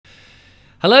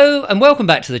Hello and welcome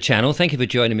back to the channel. Thank you for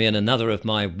joining me in another of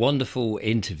my wonderful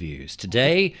interviews.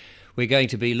 Today we're going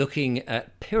to be looking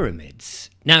at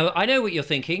pyramids. Now, I know what you're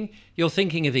thinking. You're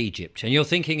thinking of Egypt and you're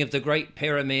thinking of the Great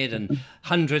Pyramid and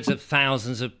hundreds of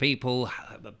thousands of people,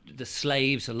 the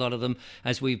slaves, a lot of them,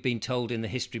 as we've been told in the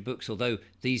history books, although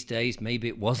these days maybe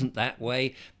it wasn't that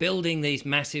way, building these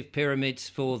massive pyramids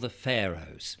for the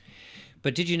pharaohs.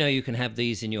 But did you know you can have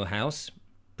these in your house?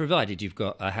 Provided you've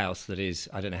got a house that is,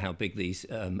 I don't know how big these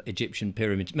Egyptian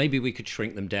pyramids, maybe we could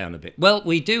shrink them down a bit. Well,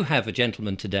 we do have a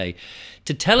gentleman today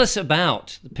to tell us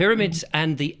about the pyramids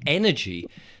and the energy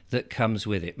that comes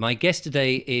with it. My guest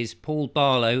today is Paul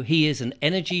Barlow. He is an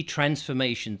energy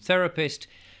transformation therapist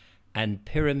and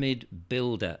pyramid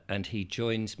builder, and he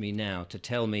joins me now to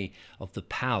tell me of the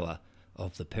power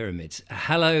of the pyramids.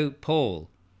 Hello, Paul.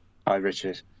 Hi,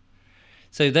 Richard.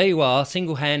 So there you are,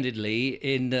 single-handedly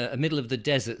in the middle of the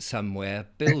desert somewhere,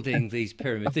 building these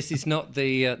pyramids. This is not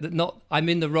not. I'm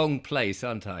in the wrong place,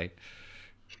 aren't I?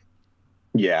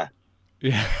 Yeah,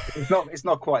 Yeah, it's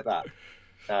not quite that.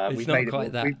 it's not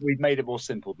quite that. We've made it more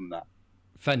simple than that.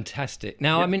 Fantastic.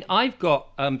 Now, I Yeah. mean, I've got,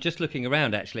 just looking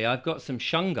around actually, I've got some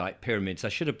shungite pyramids. I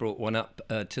should have brought one up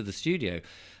to the studio,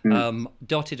 Mm.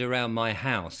 dotted around my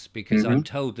house because Hmm. I'm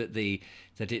told that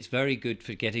that it's very good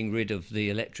for getting rid of the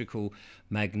electrical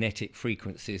magnetic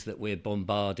frequencies that we're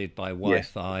bombarded by Yes.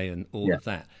 Wi-Fi and all Yeah. of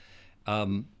that.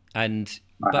 And I have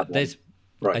but one. there's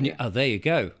Right. and Yeah. oh, there you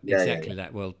go, Yeah. Yeah. exactly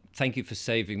that. Well, thank you for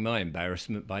saving my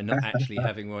embarrassment by not actually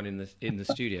having one in the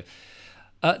studio.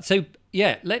 So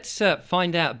yeah, let's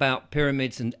find out about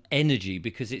pyramids and energy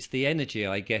because it's the energy,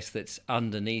 I guess, that's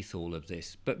underneath all of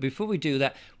this. But before we do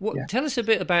that, Yeah. tell us a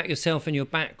bit about yourself and your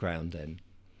background then.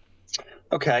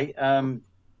 Okay.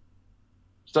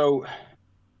 So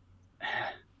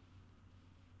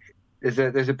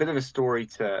there's a bit of a story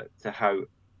to how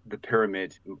the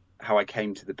pyramid, how I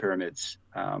came to the pyramids,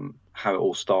 how it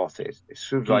all started. It's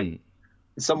sort of like, Mm,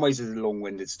 in some ways, it's a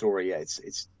long-winded story. Yeah,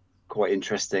 it's quite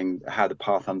interesting how the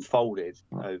path unfolded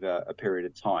over a period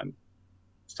of time.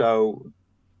 So,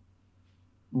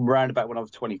 round about when I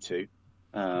was 22,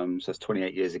 so that's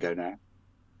 28 years ago now,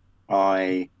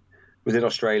 I was in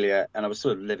Australia and I was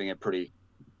sort of living a pretty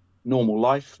normal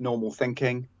life, normal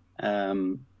thinking.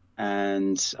 Um,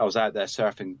 and I was out there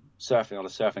surfing on a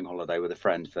surfing holiday with a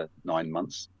friend for 9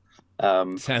 months.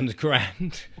 Um, sounds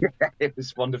grand. it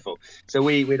was wonderful. So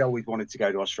we'd always wanted to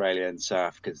go to Australia and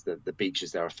surf because the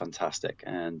beaches there are fantastic.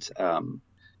 And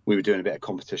we were doing a bit of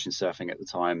competition surfing at the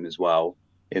time as well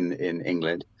in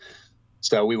England.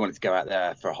 So we wanted to go out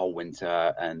there for a whole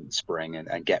winter and spring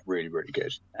and get really, really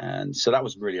good. And so that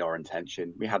was really our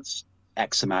intention. We had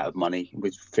X amount of money.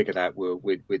 We'd figured out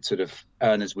we'd sort of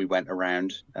earn as we went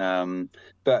around.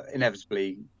 But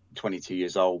inevitably, 22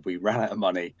 years old, we ran out of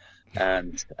money.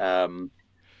 And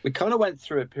we kind of went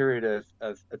through a period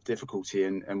of difficulty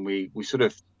and we sort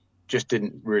of just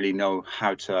didn't really know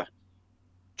how to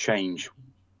change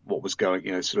what was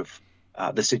going, sort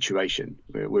of the situation.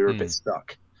 We were a bit Mm,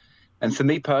 stuck. And for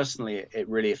me personally, it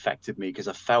really affected me because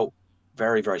I felt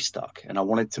very, very stuck and I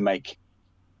wanted to make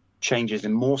changes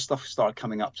and more stuff started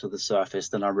coming up to the surface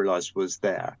than I realized was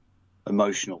there,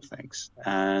 emotional things.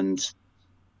 And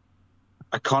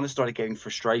I kind of started getting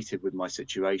frustrated with my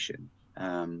situation,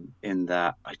 in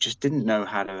that I just didn't know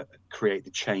how to create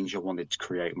the change I wanted to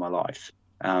create in my life.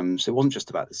 So it wasn't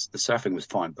just about this. The surfing was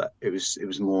fine, but it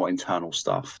was more internal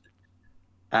stuff.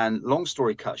 And long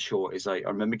story cut short is I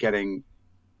remember getting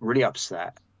really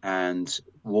upset and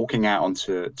walking out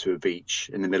onto a beach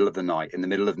in the middle of the night, in the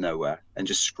middle of nowhere, and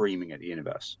just screaming at the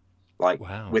universe, like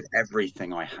wow. with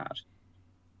everything I had.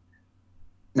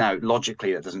 Now,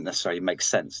 logically, that doesn't necessarily make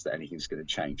sense that anything's going to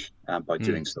change by Mm,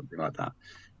 doing something like that.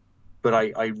 But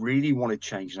I really wanted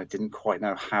change and I didn't quite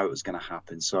know how it was going to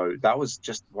happen. So that was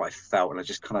just what I felt. And I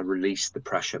just kind of released the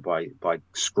pressure by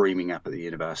screaming up at the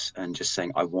universe and just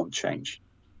saying, I want change.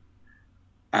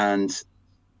 And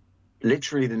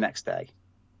literally the next day,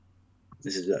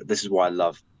 this is why I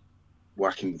love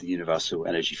working with the universal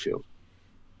energy field.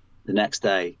 The next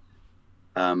day,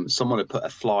 someone had put a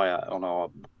flyer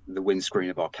on the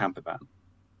windscreen of our camper van,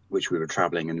 which we were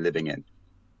traveling and living in.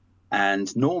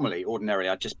 And ordinarily,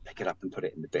 I'd just pick it up and put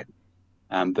it in the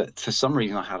bin. But for some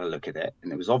reason, I had a look at it,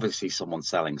 and it was obviously someone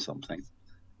selling something.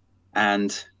 And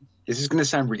this is going to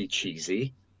sound really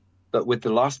cheesy, but with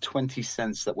the last 20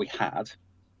 cents that we had,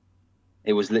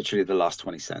 it was literally the last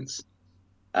 20 cents.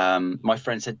 My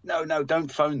friend said, no, no,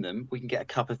 don't phone them. We can get a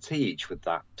cup of tea each with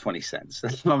that 20 cents.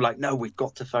 And I'm like, no, we've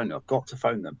got to phone them. I've got to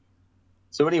phone them.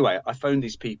 So anyway, I phoned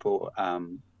these people,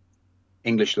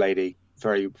 English lady,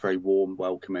 very, very warm,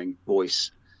 welcoming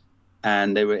voice.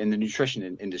 And they were in the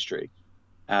nutrition industry.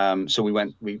 So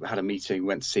we had a meeting,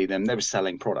 went to see them. They were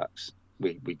selling products.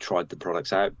 We tried the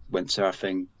products out, went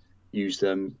surfing, used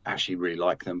them, actually really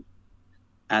liked them.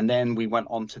 And then we went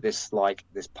on to this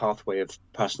pathway of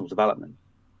personal development.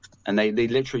 And they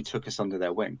literally took us under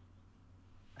their wing.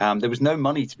 There was no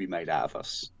money to be made out of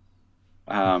us.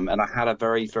 And I had a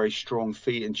very, very strong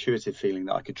intuitive feeling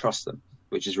that I could trust them,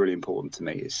 which is really important to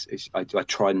me. I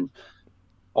try and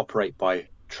operate by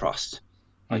trust.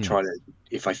 I try to,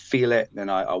 if I feel it, then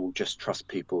I will just trust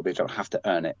people. They don't have to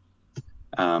earn it.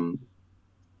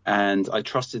 And I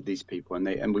trusted these people,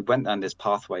 and we went down this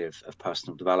pathway of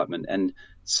personal development. And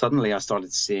suddenly I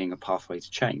started seeing a pathway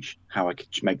to change, how I could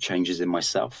make changes in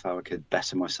myself, how I could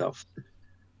better myself.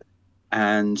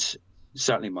 And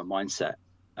certainly my mindset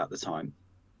at the time.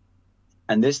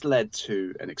 And this led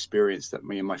to an experience that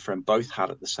me and my friend both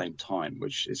had at the same time,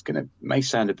 which may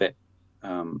sound a bit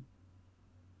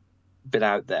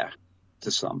out there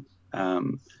to some.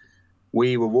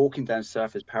 We were walking down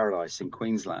Surfers Paradise in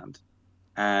Queensland,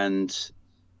 and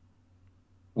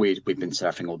we'd been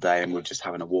surfing all day, and we were just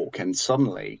having a walk. And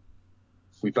suddenly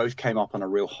we both came up on a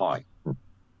real high,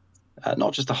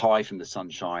 not just a high from the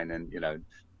sunshine and,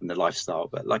 from the lifestyle,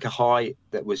 but like a high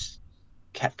that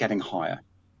kept getting higher.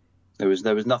 There was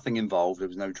nothing involved. There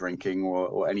was no drinking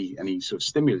or any sort of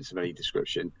stimulants of any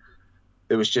description.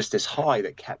 There was just this high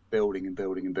that kept building and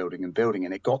building and building and building.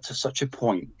 And it got to such a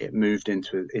point, it moved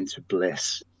into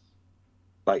bliss,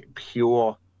 like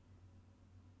pure,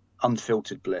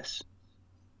 unfiltered bliss.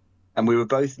 And we were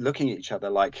both looking at each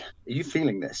other like, are you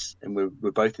feeling this? And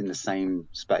we're both in the same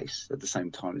space at the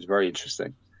same time. It was very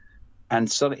interesting. And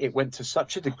so it went to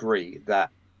such a degree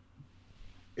that,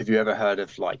 if you ever heard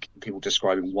of like people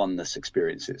describing oneness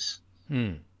experiences,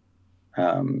 it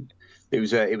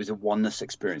was a oneness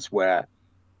experience where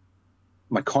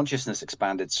my consciousness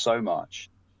expanded so much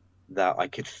that I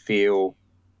could feel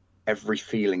every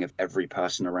feeling of every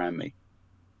person around me.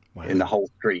 Wow. In the whole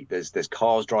street. There's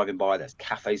cars driving by, there's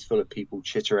cafes full of people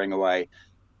chittering away,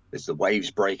 there's the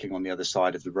waves breaking on the other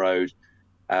side of the road.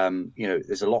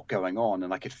 There's a lot going on,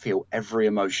 and I could feel every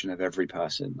emotion of every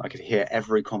person. I could hear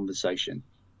every conversation,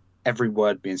 every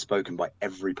word being spoken by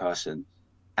every person,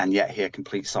 and yet hear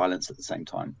complete silence at the same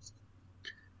time.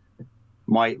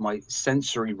 My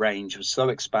sensory range was so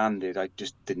expanded, I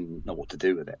just didn't know what to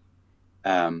do with it.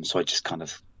 So I just kind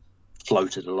of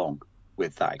floated along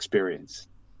with that experience.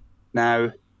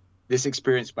 Now, this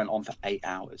experience went on for 8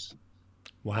 hours.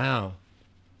 Wow.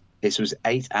 This was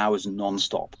 8 hours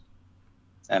nonstop.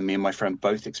 And me and my friend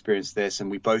both experienced this, and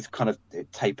we both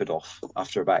it tapered off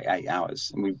after about 8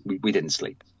 hours, and we didn't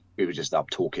sleep. We were just up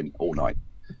talking all night,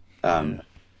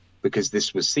 because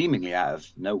this was seemingly out of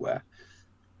nowhere.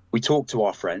 We talked to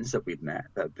our friends that we'd met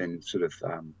that had been sort of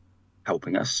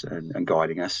helping us and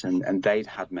guiding us, and they'd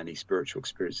had many spiritual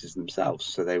experiences themselves,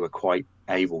 so they were quite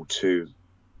able to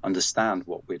understand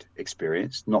what we'd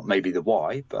experienced, not maybe the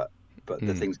why, but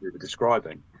the things we were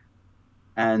describing.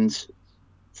 And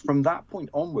from that point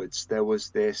onwards, there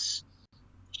was this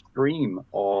stream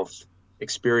of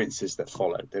experiences that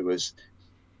followed. There was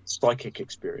psychic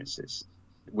experiences.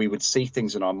 We would see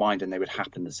things in our mind and they would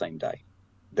happen the same day.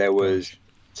 There was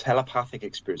telepathic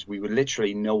experience. We would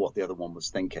literally know what the other one was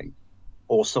thinking,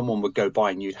 or someone would go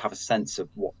by and you'd have a sense of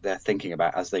what they're thinking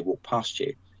about as they walk past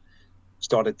you.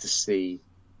 Started to see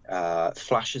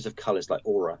flashes of colors like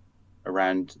aura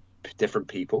around different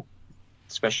people,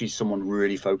 especially someone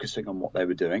really focusing on what they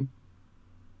were doing.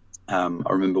 I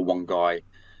remember one guy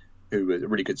who was a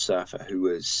really good surfer who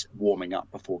was warming up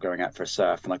before going out for a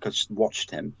surf, and I could just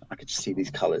watched him. I could just see these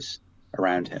colors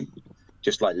around him,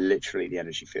 just like literally the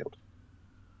energy field.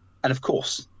 And of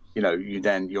course,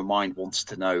 your mind wants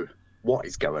to know what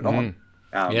is going on.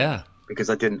 Because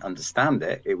I didn't understand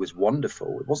it. It was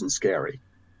wonderful. It wasn't scary.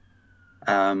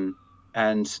 And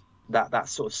that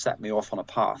sort of set me off on a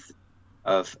path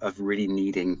of really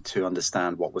needing to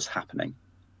understand what was happening.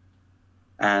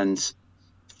 And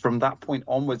from that point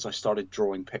onwards, I started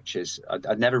drawing pictures.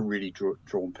 I'd never really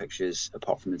drawn pictures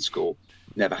apart from in school.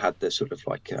 Never had the sort of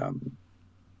like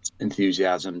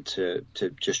enthusiasm to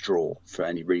just draw for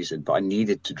any reason, but I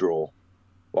needed to draw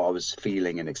what I was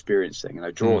feeling and experiencing. And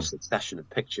I draw a succession of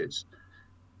pictures.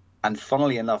 And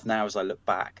funnily enough, now as I look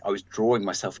back, I was drawing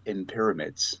myself in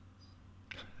pyramids.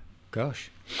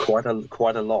 Gosh. Quite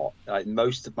a lot.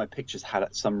 Most of my pictures had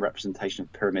some representation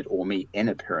of pyramid or me in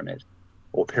a pyramid,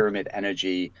 or pyramid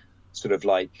energy sort of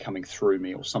like coming through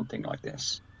me or something like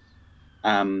this.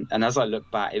 And as I look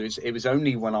back, it was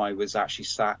only when I was actually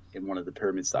sat in one of the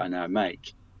pyramids that I now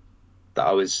make that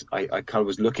I kind of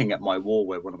was looking at my wall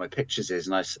where one of my pictures is,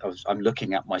 and I'm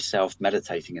looking at myself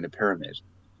meditating in a pyramid.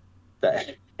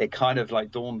 that it kind of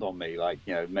like dawned on me, like,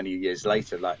 you know, many years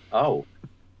later, like, oh,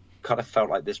 kind of felt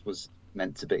like this was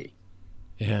meant to be.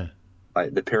 Yeah.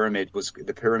 Like the pyramid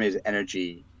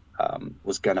energy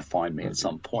was going to find me at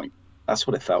some point. That's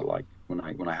what it felt like when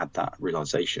I had that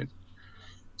realization.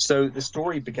 So the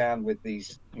story began with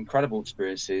these incredible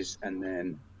experiences, and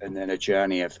then a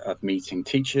journey of meeting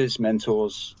teachers,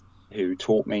 mentors who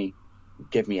taught me,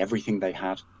 gave me everything they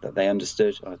had that they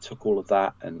understood. And I took all of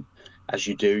that, and as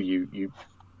you do, you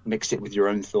mix it with your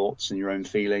own thoughts and your own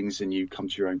feelings, and you come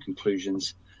to your own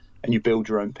conclusions, and you build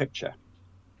your own picture.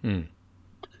 Mm.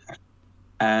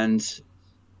 And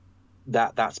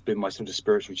that's been my sort of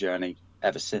spiritual journey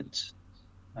ever since,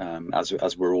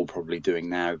 as we're all probably doing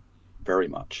now, very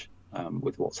much,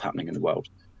 with what's happening in the world.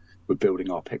 We're building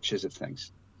our pictures of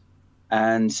things.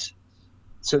 And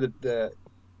so the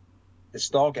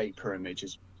Stargate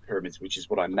pyramids, which is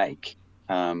what I make.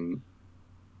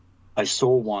 I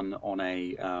saw one on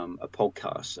a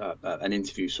podcast, an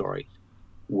interview, sorry,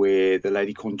 with a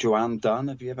lady called Joanne Dunn.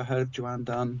 Have you ever heard of Joanne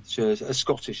Dunn? She's a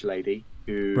Scottish lady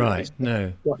who Right. is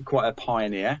No. quite a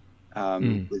pioneer.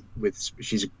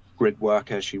 She's a grid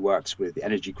worker. She works with the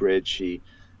energy grid. She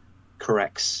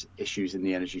corrects issues in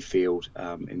the energy field,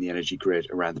 in the energy grid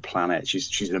around the planet.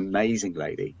 She's an amazing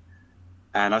lady.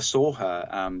 And I saw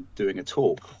her doing a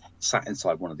talk, sat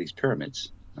inside one of these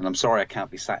pyramids. And I'm sorry I can't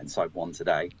be sat inside one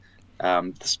today.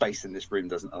 The space in this room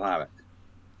doesn't allow it.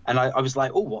 And I was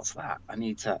like, oh, what's that? I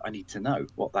need to know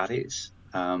what that is.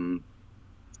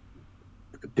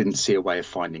 Didn't see a way of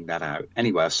finding that out.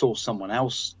 Anyway, I saw someone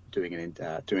else doing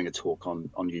a talk on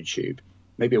YouTube.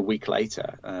 Maybe a week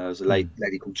later, there was a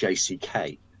lady called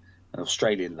JCK, an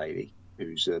Australian lady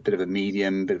who's a bit of a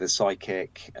medium, bit of a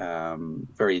psychic,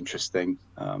 very interesting,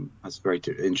 has very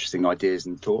interesting ideas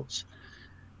and thoughts.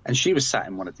 And she was sat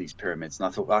in one of these pyramids, and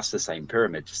I thought, that's the same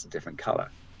pyramid, just a different color.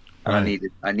 And Right.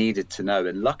 I needed to know.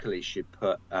 And luckily, she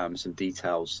put some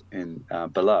details in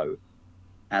below,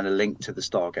 and a link to the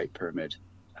Stargate pyramid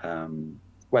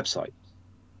website.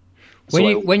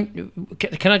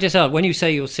 Can I just ask, when you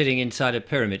say you're sitting inside a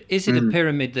pyramid, is it a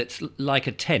pyramid that's like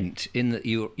a tent in that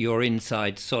you're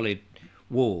inside solid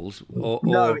walls, or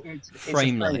No,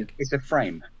 frame like? It's a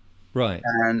frame. Right.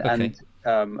 And Okay.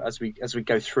 as we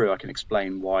go through, I can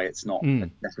explain why it's not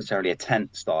necessarily a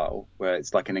tent style, where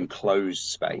it's like an enclosed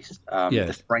space.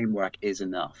 Yes. The framework is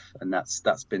enough, and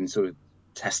that's been sort of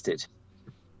tested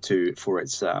for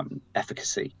its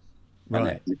efficacy,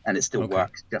 Right. and it still Okay.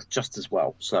 works just as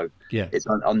well. So Yeah. it's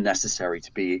unnecessary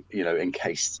to be, you know,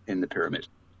 encased in the pyramid.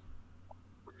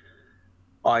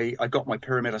 I got my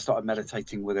pyramid. I started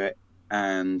meditating with it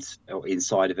or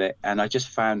inside of it, and I just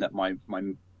found that my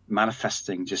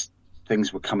manifesting, just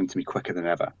things were coming to me quicker than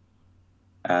ever.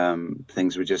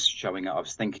 Things were just showing up. I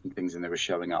was thinking things and they were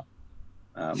showing up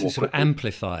So more sort of quickly.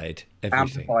 amplified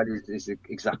everything. Amplified is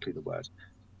exactly the word.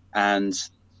 And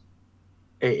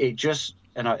it just,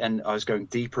 and I was going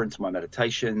deeper into my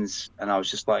meditations, and I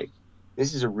was just like,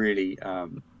 this is a really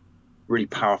really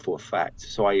powerful effect.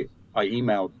 So I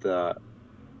emailed the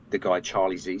guy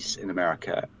Charlie Zeiss in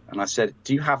America, and I said,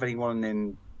 do you have anyone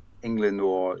in England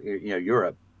or, you know,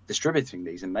 Europe distributing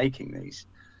these and making these?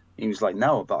 And he was like,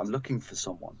 no, but I'm looking for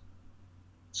someone.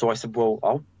 So I said,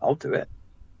 well, I'll do it.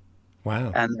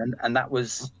 Wow. And that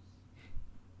was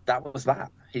that.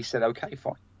 He said, okay,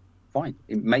 fine,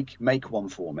 make one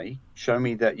for me. Show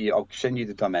me that I'll send you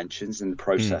the dimensions and the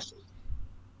process.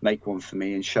 Make one for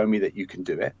me and show me that you can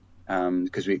do it.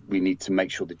 Because we need to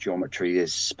make sure the geometry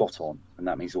is spot on, and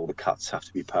that means all the cuts have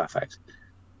to be perfect.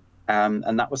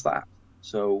 And that was that.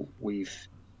 So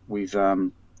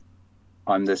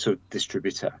I'm the sort of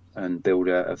distributor and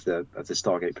builder of the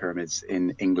Stargate pyramids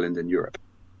in England and Europe.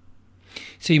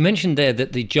 So you mentioned there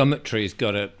that the geometry's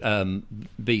got to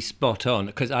be spot on,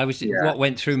 because what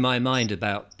went through my mind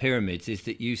about pyramids is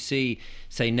that you see,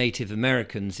 say, Native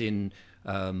Americans in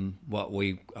what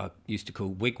we used to call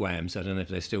wigwams. I don't know if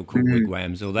they're still called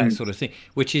wigwams or that sort of thing,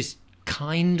 which is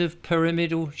kind of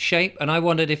pyramidal shape. And I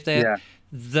wondered if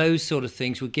those sort of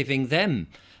things were giving them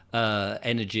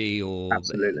energy or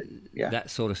Absolutely, that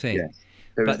sort of thing. Yeah.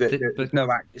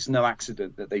 It's no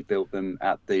accident that they built them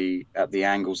at the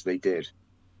angles they did.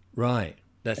 Right.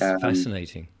 That's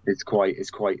fascinating. It's quite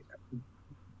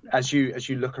as you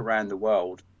look around the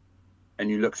world and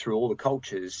you look through all the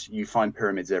cultures, you find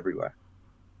pyramids everywhere.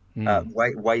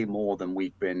 Way more than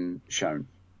we've been shown.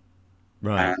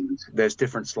 Right. And there's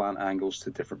different slant angles to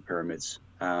different pyramids.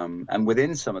 And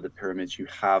within some of the pyramids, you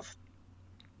have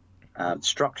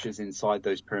structures inside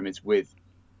those pyramids with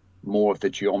more of the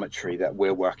geometry that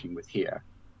we're working with here,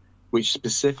 which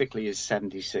specifically is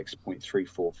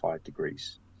 76.345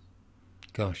 degrees.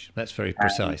 Gosh, that's very And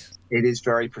precise. it is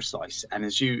very precise. And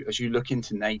as you look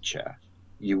into nature,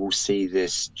 you will see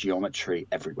this geometry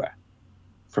everywhere,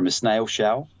 from a snail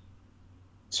shell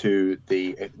to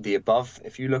the above.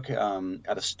 If you look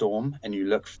at a storm and you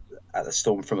look at the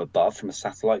storm from above, from a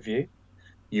satellite view,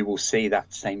 you will see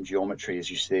that same geometry as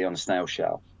you see on a snail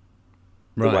shell.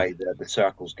 The Right. way the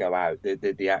circles go out,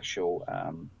 the actual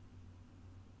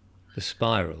The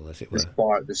spiral, as it were.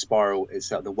 the spiral is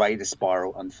the way the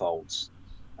spiral unfolds.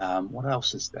 What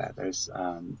else is there? There's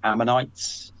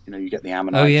ammonites. You know, you get the Oh,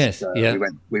 ammonites. yes. Yeah.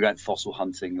 We went fossil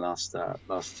hunting last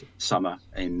summer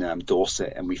in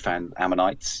Dorset, and we found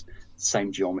ammonites.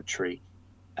 Same geometry.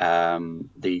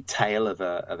 The tail of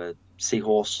a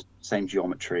seahorse, same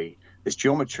geometry. This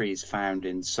geometry is found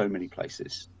in so many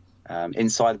places.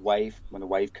 Inside wave, when the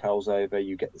wave curls over,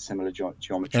 you get the similar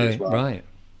geometry as Oh, well. right.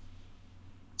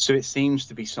 So it seems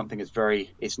to be something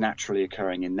it's naturally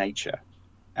occurring in nature.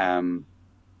 Um,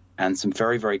 and some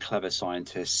very, very clever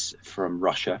scientists from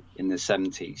Russia in the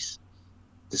 70s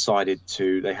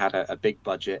they had a big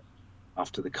budget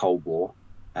after the Cold War,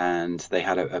 and they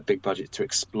had a big budget to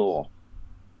explore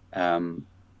um,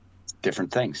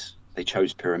 different things. They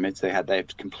chose pyramids. They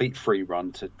had complete free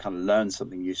run to kind of learn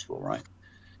something useful, right?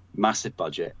 Massive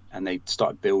budget, and they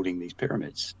started building these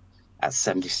pyramids at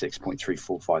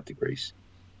 76.345 degrees.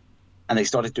 And they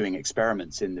started doing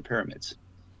experiments in the pyramids.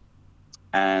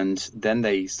 And then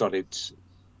they started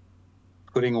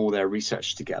putting all their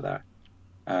research together,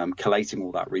 collating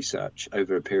all that research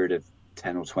over a period of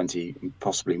 10 or 20,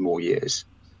 possibly more years.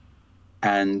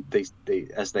 And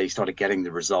as they started getting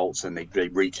the results, and they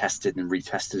retested and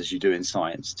retested, as you do in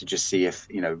science, to just see if,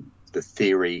 you know, the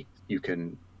theory, you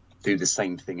can do the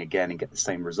same thing again and get the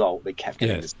same result. They kept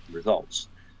getting the Yes. same results.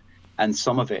 And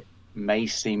some of it may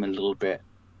seem a little bit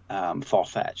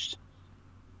far-fetched.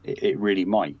 It really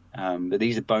might. But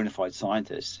these are bona fide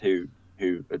scientists who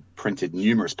had printed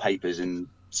numerous papers in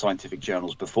scientific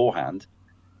journals beforehand,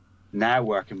 now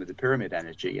working with the pyramid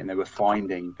energy, and they were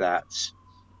finding that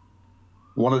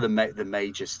one of the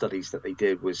major studies that they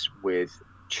did was with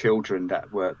children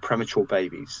that were premature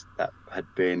babies that had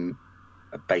been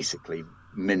basically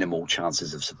minimal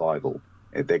chances of survival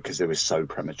because they were so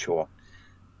premature.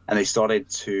 And they started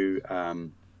to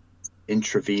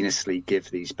intravenously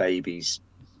give these babies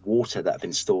water that had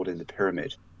been stored in the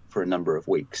pyramid for a number of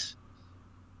weeks.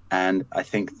 And I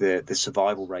think the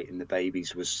survival rate in the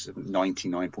babies was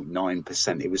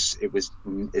 99.9%. It was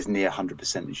as near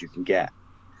 100% as you can get.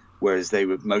 Whereas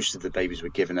most of the babies were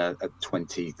given a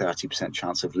 20-30%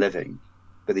 chance of living,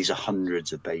 but these are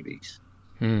hundreds of babies.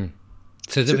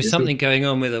 So there was something going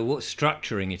on with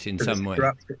structuring it in some way.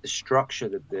 The structure,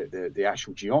 the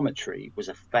actual geometry was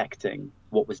affecting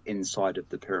what was inside of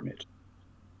the pyramid.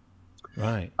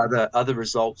 Right. Other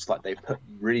results, like they put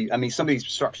I mean, some of these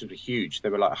structures were huge. They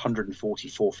were like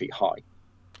 144 feet high.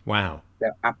 Wow.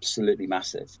 They're absolutely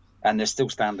massive, and they're still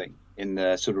standing in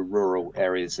the sort of rural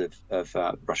areas of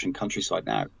Russian countryside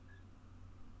now.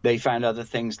 They found other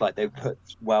things, like they put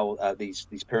these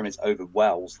pyramids over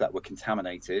wells that were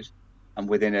contaminated, and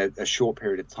within a short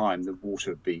period of time, the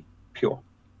water would be pure.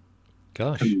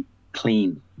 Gosh.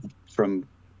 Clean, from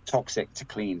toxic to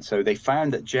clean. So they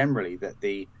found that generally that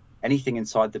anything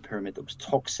inside the pyramid that was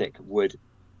toxic would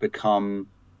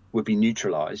be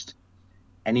neutralized.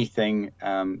 Anything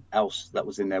else that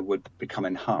was in there would become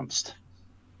enhanced.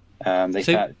 They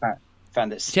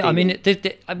found that steel. I mean,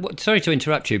 sorry to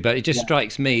interrupt you, but it just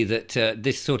strikes me that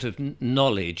this sort of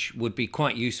knowledge would be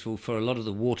quite useful for a lot of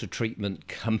the water treatment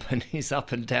companies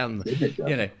up and down,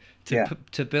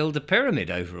 to build a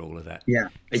pyramid over all of that. Yeah,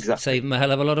 exactly. Save them a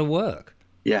hell of a lot of work.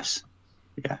 Yes.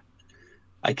 Yeah.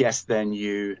 I guess then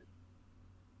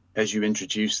as you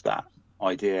introduce that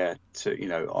idea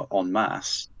to, en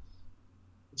masse,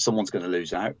 someone's going to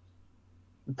lose out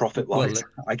profit-wise,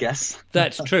 I guess.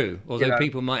 That's true. Although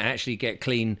people might actually get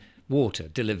clean water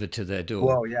delivered to their door.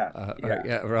 Well,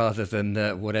 yeah. Rather than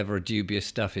whatever dubious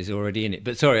stuff is already in it.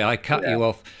 But sorry, I cut you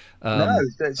off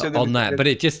on that. But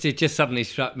it just suddenly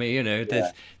struck me.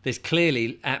 There's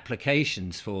clearly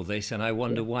applications for this, and I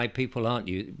wonder why people aren't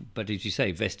but as you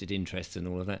say, vested interests and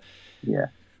all of that. Yeah.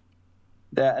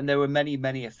 There were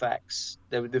many effects.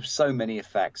 There were so many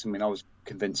effects. I mean, I was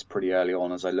convinced pretty early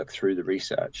on as I looked through the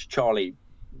research. Charlie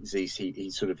Zeiss, he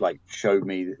sort of like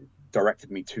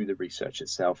directed me to the research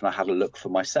itself, and I had a look for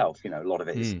myself. A lot of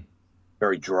it is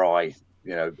very dry,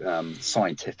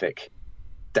 scientific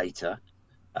data.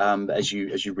 As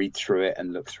you read through it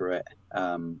and look through it,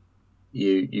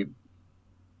 you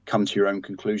come to your own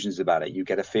conclusions about it. You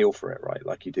get a feel for it, right?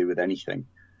 Like you do with anything.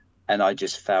 And I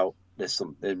just felt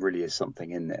there really is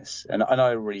something in this. And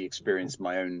I already experienced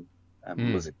my own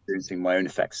and was experiencing my own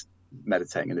effects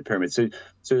meditating in the pyramid. So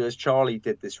as Charlie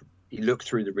did this, he looked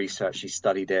through the research, he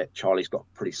studied it. Charlie's got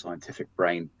a pretty scientific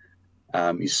brain.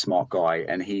 He's a smart guy,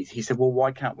 and he said, well,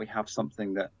 why can't we have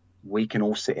something that we can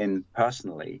all sit in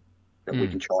personally, that we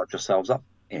can charge ourselves up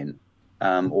in,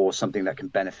 or something that can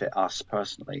benefit us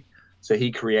personally? So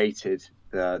he created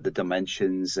the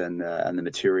dimensions and the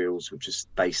materials, which is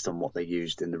based on what they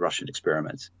used in the Russian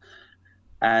experiments.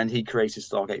 And he created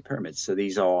Stargate pyramids. So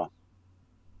these are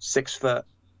 6 foot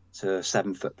to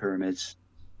 7 foot pyramids,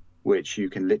 which you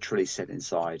can literally sit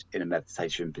inside in a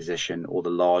meditation position, or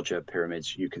the larger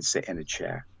pyramids, you can sit in a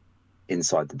chair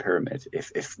inside the pyramid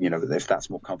if that's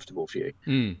more comfortable for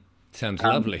you. Sounds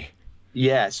lovely.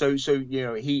 Yeah, so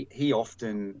he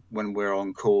often, when we're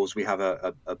on calls, we have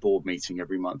a board meeting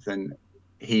every month, and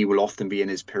he will often be in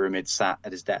his pyramid, sat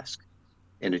at his desk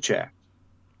in a chair.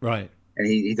 Right. And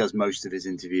he does most of his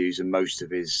interviews and most of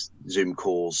his Zoom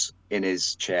calls in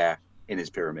his chair in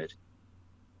his pyramid.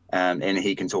 And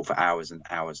he can talk for hours and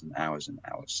hours and hours and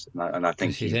hours. And I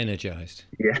think he's energized.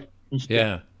 Yeah.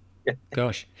 Yeah.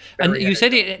 Gosh. And you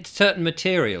said it's certain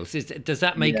materials. Does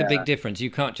that make a big difference?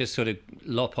 You can't just sort of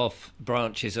lop off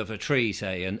branches of a tree,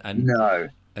 say, and no,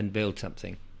 and build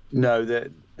something. No,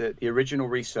 the original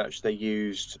research, they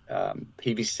used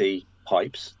PVC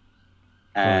pipes,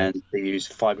 and they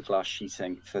used fiberglass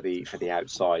sheeting for the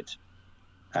outside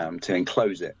to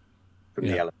enclose it from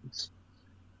the elements.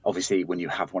 Obviously, when you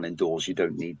have one indoors, you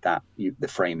don't need that. The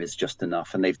frame is just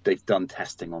enough, and they've done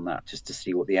testing on that just to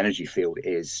see what the energy field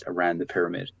is around the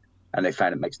pyramid, and they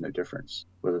found it makes no difference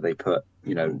whether they put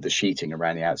the sheeting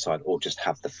around the outside or just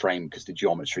have the frame, because the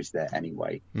geometry is there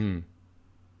anyway.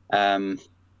 And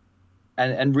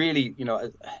really,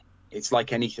 it's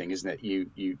like anything, isn't it?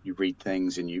 You read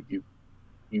things, and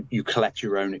you collect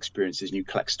your own experiences, and you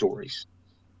collect stories.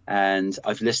 And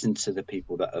I've listened to the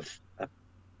people that have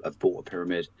bought a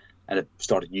pyramid and have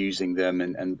started using them,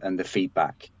 and the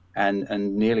feedback, and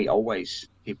nearly always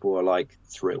people are like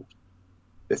thrilled.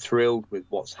 They're thrilled with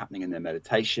what's happening in their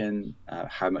meditation,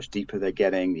 how much deeper they're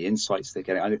getting, the insights they're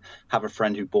getting. I have a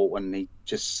friend who bought one, and he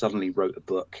just suddenly wrote a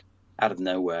book out of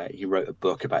nowhere. He wrote a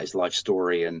book about his life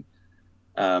story, and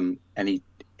he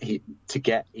to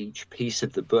get each piece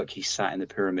of the book, he sat in the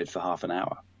pyramid for half an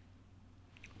hour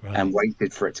and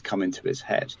waited for it to come into his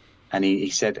head. And he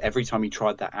said every time he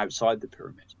tried that outside the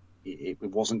pyramid, it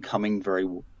wasn't coming very,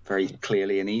 very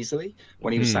clearly and easily.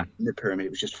 When he was sat in the pyramid, it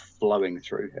was just flowing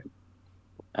through him.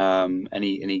 And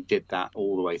he did that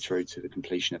all the way through to the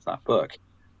completion of that book.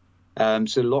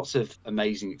 So lots of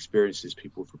amazing experiences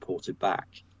people have reported back.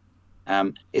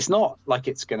 It's not like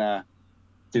it's going to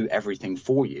do everything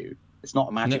for you. It's not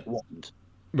a magic wand.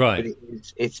 Right.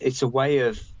 But it's a way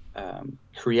of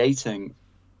creating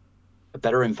a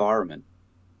better environment.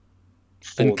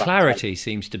 And clarity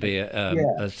seems to be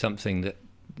something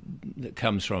that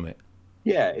comes from it.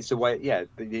 Yeah, it's a way. Yeah,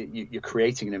 you're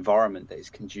creating an environment that is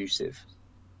conducive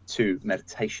to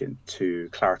meditation, to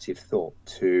clarity of thought,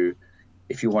 to,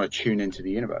 if you want to tune into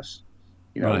the universe,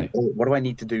 what do I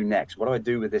need to do next? What do I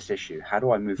do with this issue? How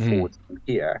do I move forward from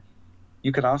here?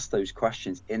 You can ask those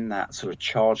questions in that sort of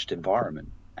charged environment,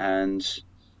 and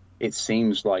it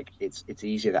seems like it's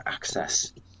easier to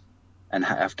access and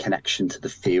have connection to the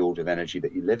field of energy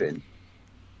that you live in.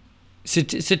 So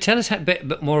tell us a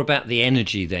bit more about the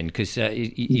energy then, because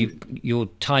your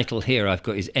title here I've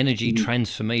got is Energy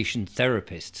Transformation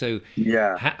Therapist. So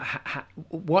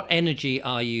what energy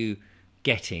are you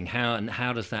getting?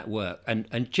 How does that work?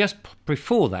 And just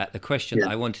before that, the question that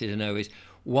I wanted to know is,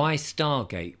 why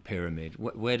Stargate Pyramid?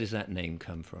 Where does that name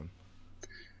come from?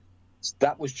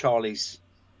 That was Charlie's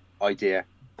idea.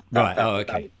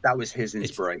 Okay. That was his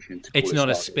inspiration. It's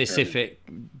not a specific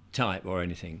type or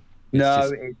anything.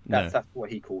 That's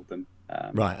what he called them.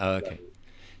 Okay.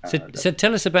 So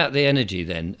tell us about the energy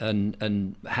then,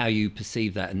 and how you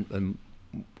perceive that, and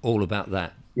all about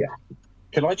that. Yeah.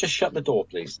 Can I just shut the door,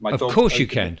 please? Of course you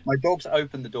can. My dog's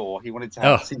opened the door. He wanted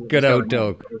to see what good was old going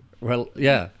on. dog. Well,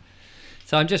 yeah.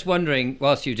 So I'm just wondering,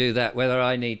 whilst you do that, whether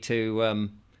I need to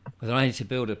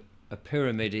build a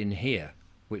pyramid in here,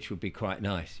 which would be quite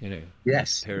nice,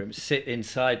 Yes. Pyramid, sit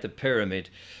inside the pyramid,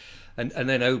 and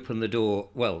then open the door.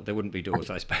 Well, there wouldn't be doors,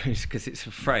 I suppose, because it's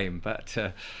a frame. But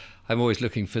I'm always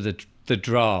looking for the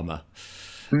drama.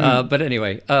 But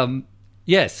anyway,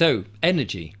 so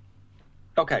energy.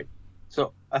 Okay.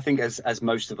 So I think as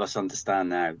most of us understand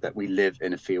now, that we live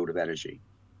in a field of energy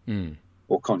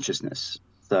or consciousness.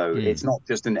 So it's not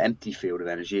just an empty field of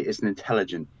energy, it's an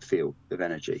intelligent field of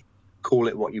energy. Call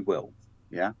it what you will.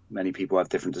 Yeah. Many people have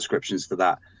different descriptions for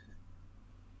that.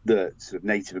 The sort of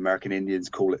Native American Indians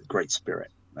call it Great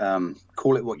Spirit.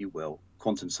 Call it what you will.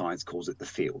 Quantum science calls it the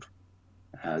field,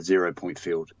 0 point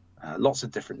field. Lots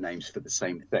of different names for the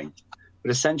same thing, but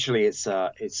essentially it's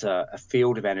a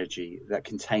field of energy that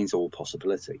contains all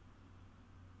possibility.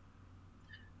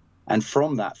 And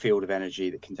from that field of energy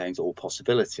that contains all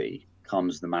possibility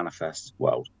comes the manifest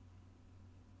world.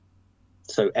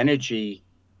 So energy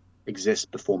exists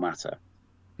before matter.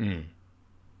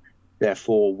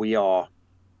 Therefore, we are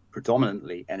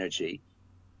predominantly energy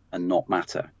and not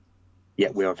matter.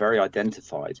 Yet we are very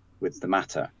identified with the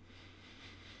matter.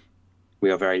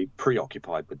 We are very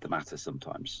preoccupied with the matter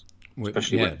sometimes,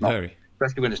 especially when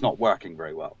it's not working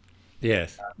very well.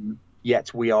 Yes.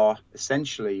 Yet we are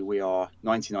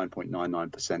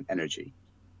 99.99% energy.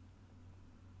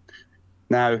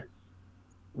 Now,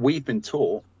 we've been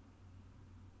taught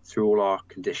through all our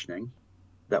conditioning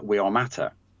that we are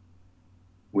matter.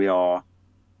 We are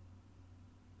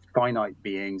finite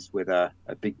beings with a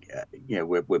big,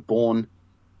 we're born,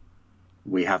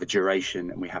 we have a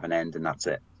duration, and we have an end, and that's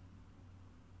it.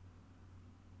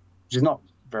 Which is not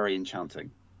very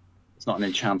enchanting. It's not an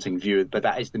enchanting view, but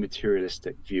that is the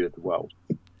materialistic view of the world.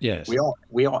 Yes.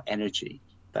 We are energy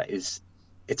that is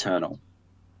eternal.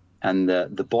 And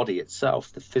the body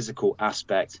itself, the physical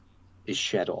aspect, is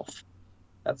shed off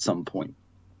at some point.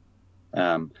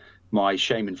 My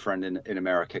shaman friend in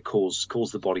America calls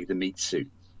the body the meat suit,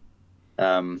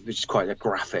 which is quite a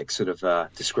graphic sort of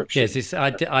description. Yes,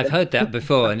 I've heard that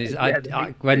before,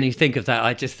 and when you think of that,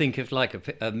 I just think of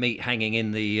like a meat hanging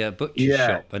in the butcher's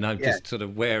shop, and I'm just sort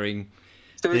of wearing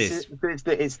this.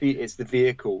 It's the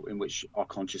vehicle in which our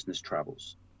consciousness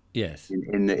travels. Yes,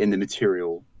 in the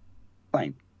material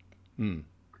plane.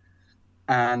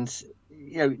 And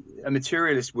a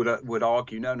materialist would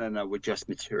argue, no, we're just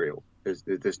material.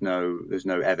 There's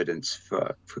no evidence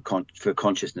for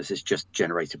consciousness. It's just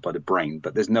generated by the brain,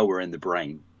 but there's nowhere in the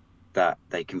brain that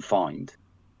they can find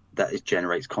that it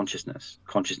generates consciousness.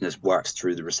 Consciousness works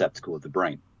through the receptacle of the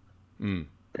brain.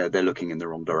 They're looking in the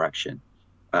wrong direction.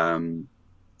 And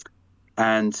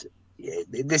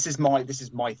this is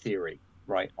my theory,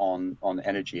 right, on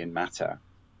energy and matter.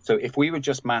 So if we were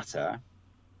just matter,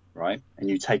 right, and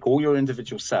you take all your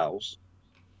individual cells,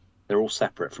 they're all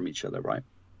separate from each other, right?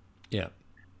 Yeah.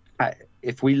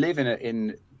 If we live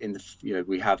in the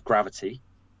we have gravity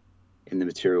in the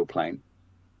material plane.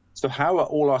 So how are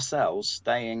all our cells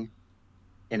staying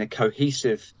in a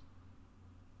cohesive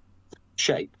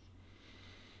shape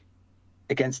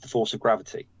against the force of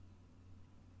gravity?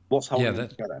 What's holding them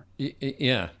together?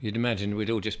 Yeah, you'd imagine we'd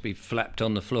all just be flapped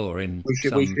on the floor in.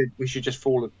 We should just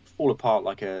fall apart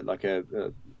like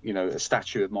a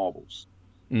statue of marbles.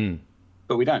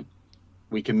 But we don't.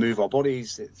 We can move our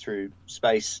bodies through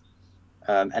space,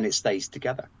 and it stays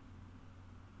together.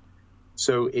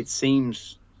 So it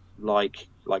seems like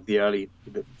the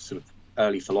sort of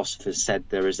early philosophers said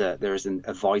there is a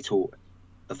vital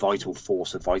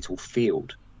force, a vital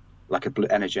field, like a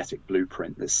energetic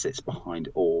blueprint that sits behind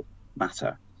all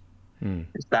matter.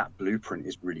 That blueprint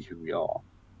is really who we are.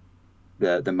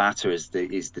 The matter is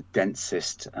the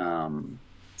densest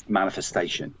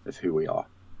manifestation of who we are.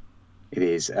 It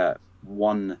is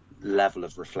one level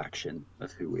of reflection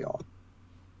of who we are.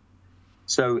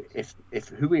 So if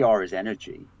who we are is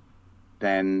energy,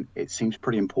 then it seems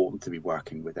pretty important to be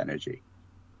working with energy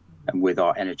and with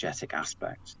our energetic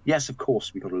aspects. Yes, of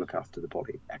course, we've got to look after the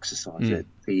body, exercise it,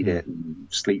 feed it, and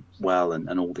sleep well,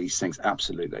 and all these things,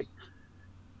 absolutely.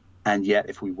 And yet,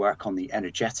 if we work on the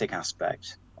energetic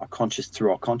aspect,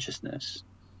 through our consciousness,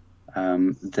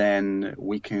 then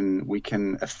we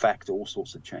can affect all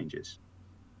sorts of changes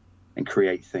and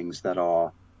create things that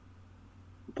are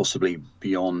possibly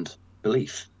beyond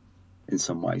belief in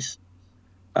some ways.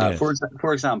 Yes.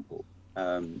 For example,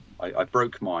 I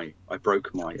broke my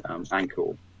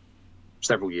ankle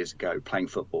several years ago playing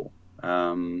football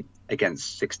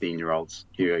against 16-year-olds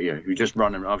who just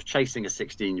run. I was chasing a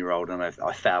 16-year-old and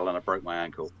I fell and I broke my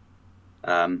ankle.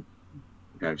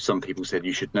 Some people said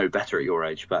you should know better at your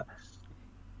age, but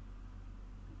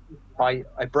I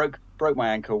broke my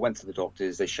ankle, went to the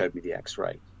doctors, they showed me the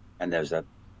x-ray, and there was a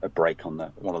break on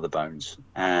one of the bones.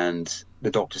 And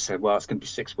the doctor said, well, it's going to be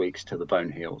 6 weeks till the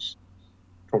bone heals.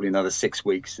 Probably another 6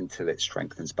 weeks until it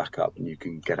strengthens back up and you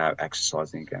can get out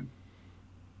exercising again.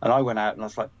 And I went out and I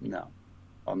was like, no,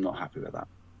 I'm not happy with that.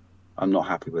 I'm not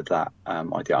happy with that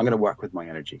idea. I'm going to work with my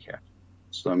energy here.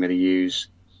 So I'm going to use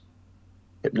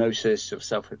hypnosis or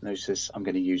self-hypnosis. I'm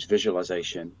going to use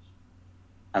visualization,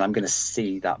 and I'm going to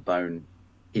see that bone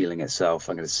healing itself.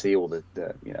 I'm going to see all the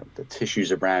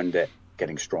tissues around it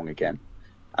getting strong again.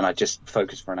 And I just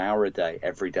focused for an hour a day,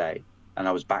 every day. And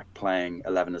I was back playing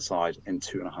 11 aside in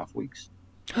 2.5 weeks.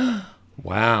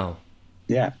 Wow.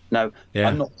 Yeah. No,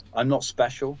 Yeah. I'm not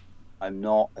special. I'm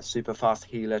not a super fast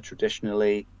healer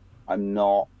traditionally. I'm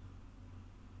not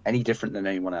any different than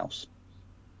anyone else.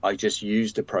 I just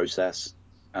used a process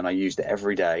and I used it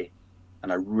every day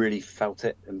and I really felt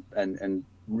it and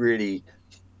really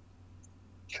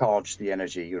charged the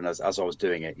energy, as I was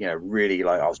doing it, really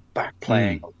like I was back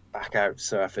playing, Mm. I was back out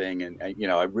surfing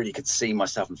and I really could see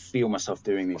myself and feel myself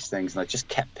doing these things. And I just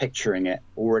kept picturing it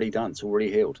already done. It's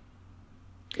already healed.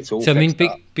 It's all So I mean,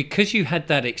 fixed up. because you had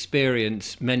that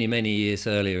experience many, many years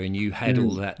earlier, and you had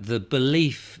all Mm. that, the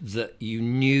belief that you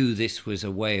knew this was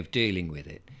a way of dealing with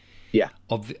it, Yeah.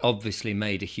 obviously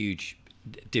made a huge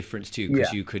difference to you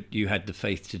because Yeah, you had the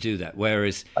faith to do that.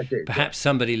 Whereas I did. Yeah. perhaps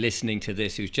somebody listening to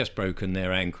this who's just broken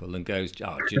their ankle and goes,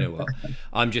 "Oh, do you know what?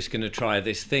 I'm just going to try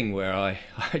this thing where I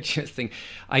just think."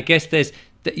 I guess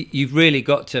you've really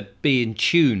got to be in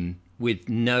tune with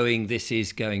knowing this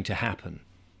is going to happen.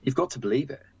 You've got to believe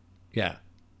it. Yeah.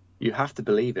 You have to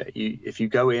believe it. If you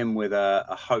go in with a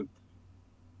hope,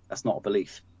 that's not a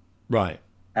belief. Right.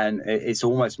 And it's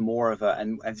almost more of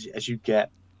and as you get,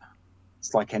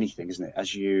 it's like anything, isn't it?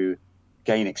 As you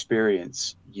gain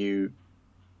experience,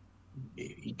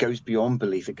 it goes beyond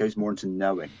belief. It goes more into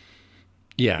knowing.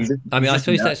 Yeah. I You mean, I just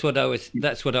suppose know. that's what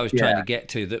I was trying to Yeah. get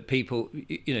to, that people,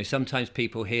 sometimes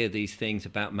people hear these things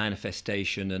about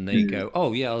manifestation and they Mm. go,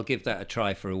 "Oh, yeah, I'll give that a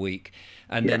try for a week."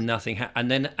 And Yeah. then and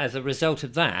then as a result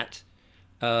of that,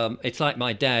 it's like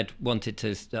my dad wanted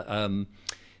to,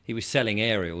 he was selling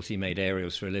aerials. He made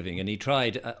aerials for a living, and he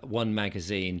tried one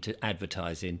magazine to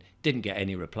advertise in, didn't get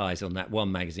any replies on that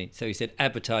one magazine. So he said,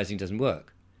 advertising doesn't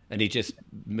work. And he just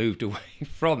moved away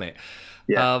from it.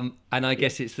 Yeah. And I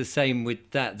guess it's the same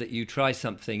with that you try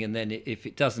something, and then if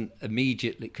it doesn't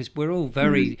immediately, because we're all Mm.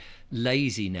 very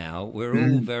lazy now, we're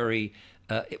all Mm. very,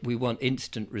 we want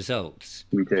instant results.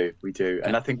 We do,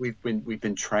 and I think we've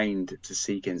been trained to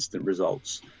seek instant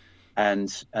results,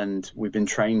 and we've been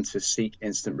trained to seek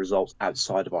instant results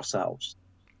outside of ourselves,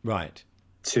 Right.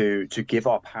 to give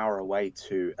our power away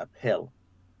to a pill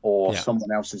or Yeah.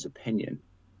 someone else's opinion,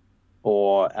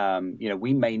 or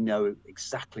we may know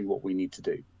exactly what we need to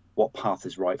do, what path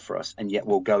is right for us, and yet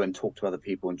we'll go and talk to other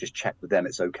people and just check with them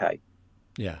it's okay,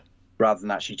 Yeah. rather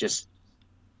than actually just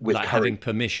with Like having courage.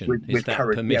 permission. Is With that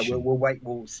courage, yeah, permission?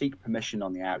 we'll seek permission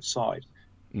on the outside.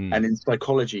 Mm. And in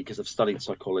psychology, because I've studied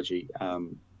psychology,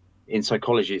 in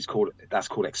psychology, that's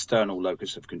called external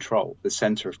locus of control. The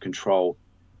center of control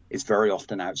is very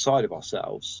often outside of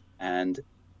ourselves, and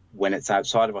when it's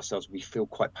outside of ourselves, we feel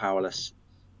quite powerless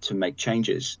to make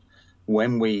changes.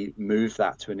 When we move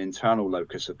that to an internal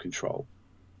locus of control,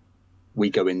 we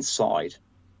go inside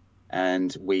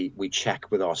and we check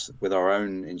with our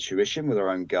own intuition, with our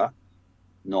own gut,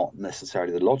 not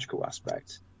necessarily the logical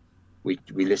aspect. We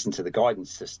listen to the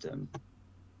guidance system.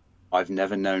 I've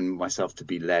never known myself to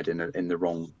be led in the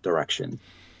wrong direction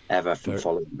ever from Very,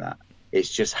 following that. It's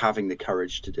just having the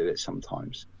courage to do it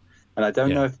sometimes. And I don't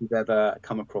know yeah. if you've ever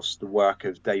come across the work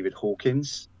of David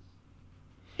Hawkins.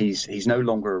 He's no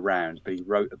longer around, but he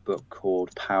wrote a book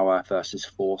called Power versus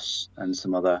Force and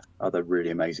some other really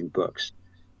amazing books.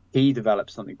 He developed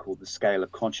something called the scale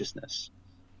of consciousness,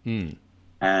 Mm.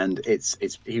 and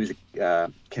he was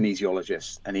a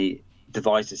kinesiologist, and he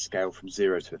devised a scale from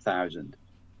 0 to 1,000.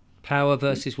 Power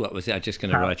versus what was it? I'm just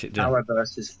going to Power, write it down. Power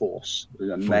versus Force. It was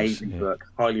an Force. amazing Yeah. book.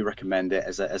 Highly recommend it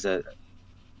as a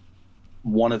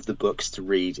one of the books to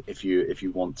read if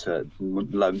you want to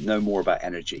know more about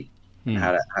energy and Mm.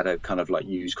 how to kind of like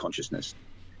use consciousness.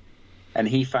 And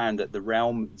he found that the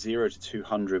realm 0 to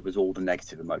 200 was all the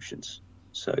negative emotions.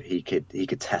 So he could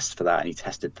test for that, and he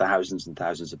tested thousands and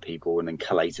thousands of people and then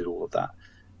collated all of that.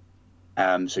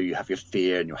 So you have your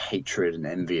fear and your hatred and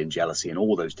envy and jealousy and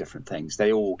all those different things.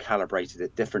 They all calibrated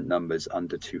at different numbers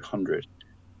under 200.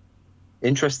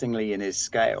 Interestingly, in his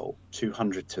scale,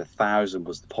 200 to 1,000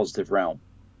 was the positive realm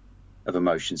of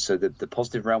emotions. So the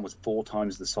positive realm was 4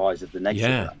 times the size of the negative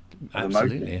Yeah. realm of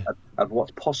Absolutely. emotion, of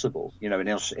what's possible. In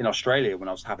Australia, when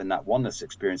I was having that oneness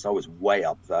experience, I was way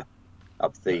up the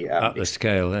Up the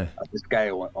scale there. up the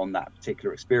scale on that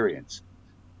particular experience.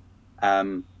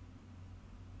 Um,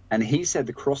 and he said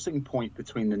the crossing point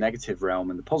between the negative realm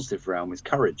and the positive realm is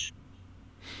courage.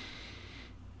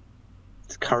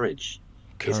 It's courage.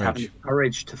 It's having Courage. the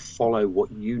courage to follow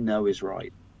what you know is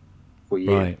right for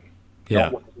you, Right. not Yeah.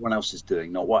 what everyone else is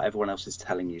doing, not what everyone else is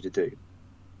telling you to do.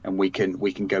 And we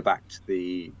can go back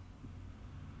to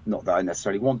not that I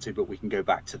necessarily want to, but we can go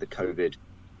back to the COVID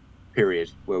period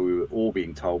where we were all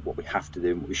being told what we have to do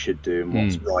and what we should do and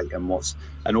what's right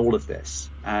and all of this.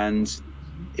 And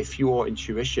if your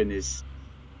intuition is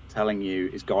guiding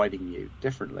you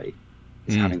differently,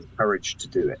 It's having the courage to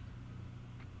do it.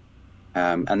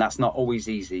 And that's not always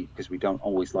easy because we don't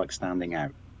always like standing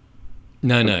out.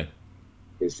 No.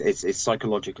 It's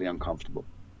psychologically uncomfortable.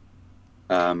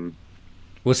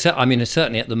 Well, I mean,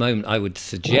 certainly at the moment, I would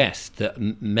suggest that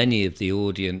many of the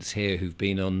audience here who've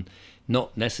been on,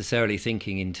 not necessarily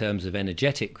thinking in terms of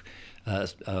energetic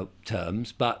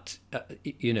terms, but,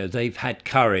 you know, they've had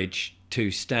courage to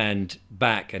stand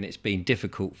back and it's been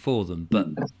difficult for them. But,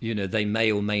 you know, they may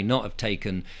or may not have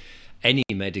taken any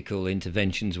medical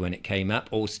interventions when it came up,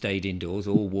 or stayed indoors,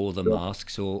 or wore the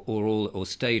masks, or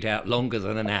stayed out longer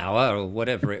than an hour, or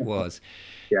whatever it was.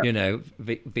 Yeah. You know,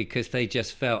 because they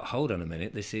just felt, hold on a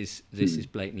minute, this is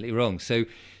blatantly wrong. So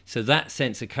that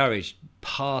sense of courage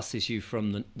passes you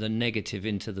from the negative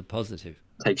into the positive.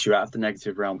 Takes you out of the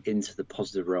negative realm into the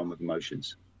positive realm of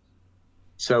emotions.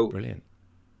 So brilliant.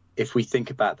 If we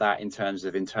think about that in terms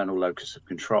of internal locus of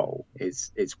control,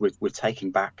 we're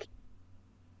taking back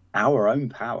our own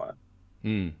power,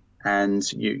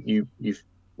 and you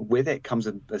with it comes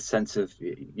a sense of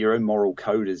your own moral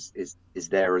code is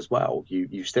there as well.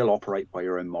 You still operate by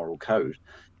your own moral code.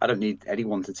 I don't need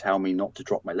anyone to tell me not to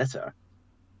drop my litter.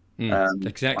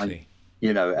 Exactly.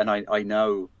 I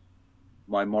know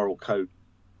my moral code,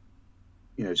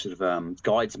 sort of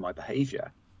guides my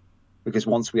behavior, because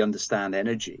once we understand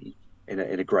energy in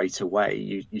a greater way,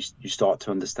 you start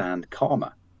to understand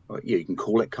karma. You can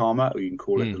call it karma, or you can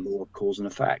call it the law of cause and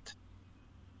effect.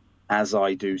 As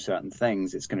I do certain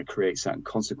things, it's going to create certain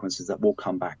consequences that will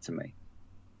come back to me.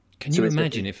 Can you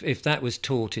imagine if that was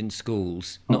taught in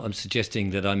schools? Not I'm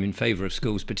suggesting that I'm in favour of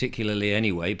schools particularly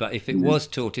anyway, but if it was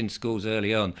taught in schools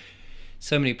early on,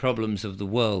 so many problems of the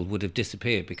world would have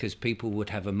disappeared, because people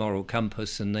would have a moral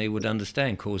compass and they would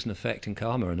understand cause and effect and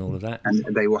karma and all of that.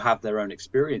 And they will have their own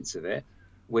experience of it,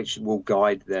 which will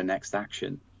guide their next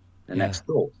action, their next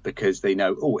thought, because they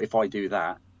know, oh, if I do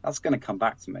that, that's going to come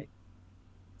back to me.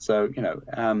 So,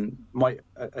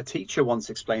 a teacher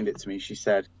once explained it to me. She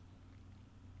said,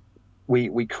 we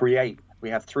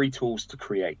have three tools to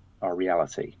create our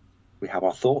reality. We have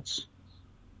our thoughts,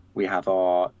 we have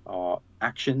our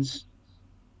actions,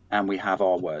 and we have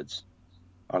our words,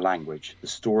 our language, the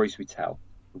stories we tell,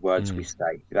 the words we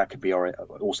say. That could be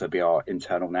also be our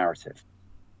internal narrative.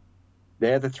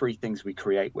 They're the three things we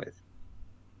create with.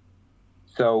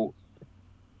 So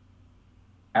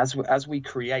as we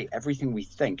create, everything we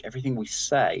think, everything we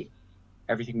say,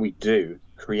 everything we do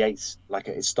creates,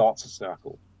 it starts a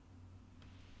circle.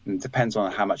 And it depends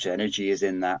on how much energy is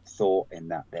in that thought, in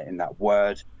that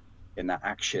word, in that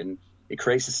action. It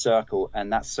creates a circle,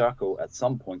 and that circle at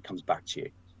some point comes back to you.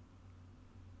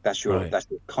 That's your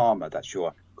karma, that's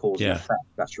your cause and effect,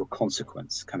 that's your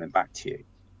consequence coming back to you.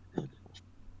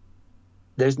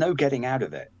 There's no getting out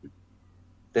of it.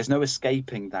 There's no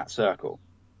escaping that circle.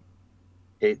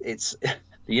 It's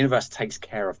the universe takes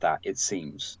care of that, it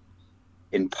seems,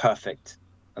 in perfect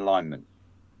alignment.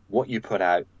 What you put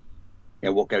out,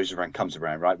 what goes around comes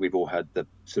around, right? We've all heard the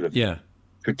sort of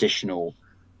traditional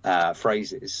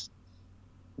phrases.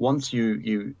 Once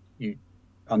you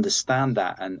understand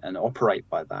that and operate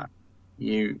by that,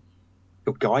 you're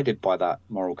guided by that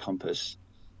moral compass.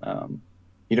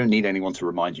 You don't need anyone to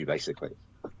remind you, basically.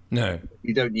 No,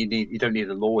 you don't need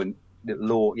a law, an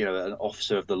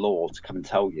officer of the law to come and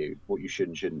tell you what you should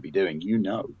and shouldn't be doing.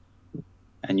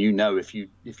 And if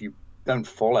you don't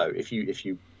follow, if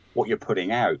you what you're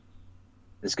putting out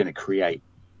is going to create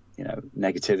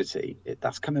negativity,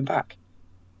 that's coming back.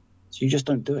 So you just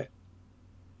don't do it.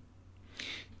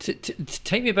 To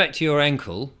take me back to your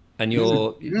ankle and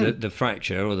your the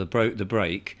fracture or the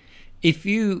break, if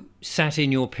you sat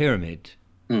in your pyramid,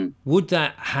 would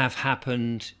that have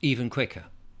happened even quicker,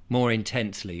 more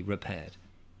intensely repaired,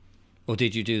 or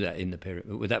did you do that in the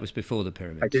pyramid? That was before the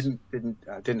pyramid. I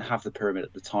didn't have the pyramid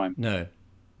at the time. No.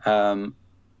 I'm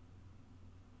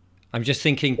just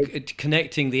thinking,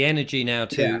 connecting the energy now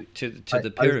to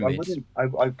the pyramids.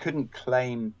 I couldn't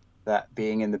claim that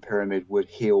being in the pyramid would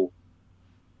heal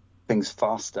things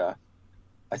faster.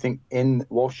 I think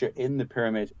whilst you're in the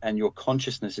pyramid and your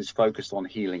consciousness is focused on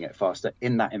healing it faster,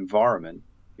 in that environment,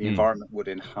 the environment would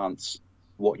enhance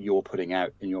what you're putting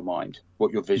out in your mind,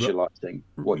 what you're visualizing,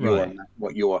 what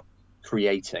you're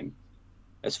creating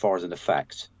as far as an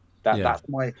effect.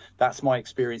 That's my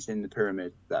experience in the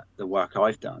pyramid, that the work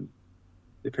I've done.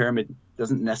 The pyramid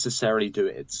doesn't necessarily do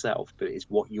it itself, but it's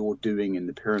what you're doing in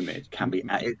the pyramid can be,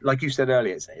 like you said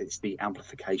earlier, it's the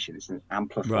amplification. It's an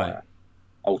amplifier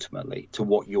ultimately to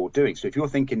what you're doing. So if you're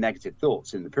thinking negative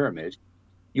thoughts in the pyramid,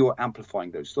 you're amplifying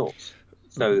those thoughts.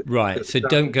 So so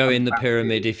don't go in the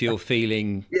pyramid if you're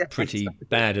feeling pretty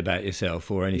bad about yourself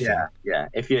or anything.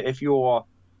 If you're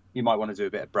you might want to do a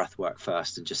bit of breath work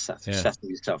first and just Yeah. settle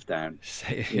yourself down,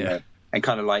 you Yeah. know, and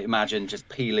kind of like imagine just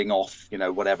peeling off,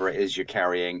 whatever it is you're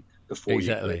carrying before you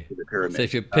go Exactly. to the So pyramid.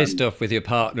 if you're pissed off with your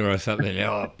partner or something,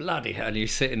 oh bloody hell, and you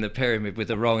sit in the pyramid with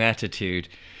the wrong attitude,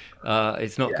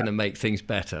 it's not Yeah, going to make things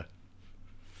better.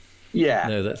 yeah,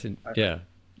 No, I- yeah.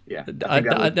 yeah.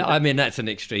 I think I mean, that's an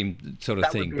extreme sort of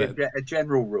that would thing, be but a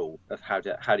general rule of how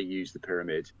to use the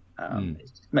pyramid.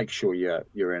 Is just make sure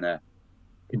you're in a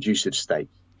conducive state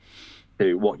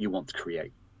to what you want to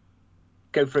create.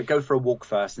 Go for a walk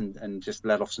first, and just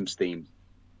let off some steam,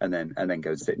 and then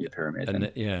go sit in your pyramid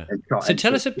and yeah. and, So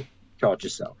tell us, charge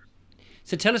yourself.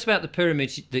 so tell us about the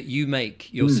pyramids that you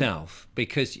make yourself,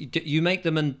 because you make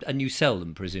them and you sell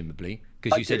them presumably,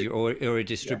 because I you said do. you're a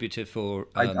distributor for.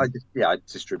 I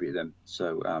distribute them.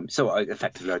 So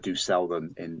effectively I do sell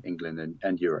them in England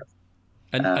and Europe.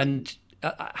 Um, And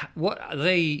what are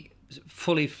they,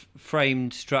 fully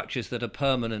framed structures that are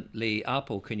permanently up,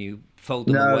 or can you fold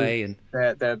them no, away? And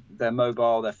they're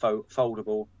mobile. They're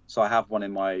foldable. So I have one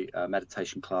in my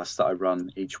meditation class that I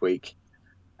run each week,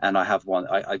 and I have one.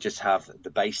 I just have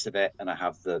the base of it, and I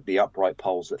have the upright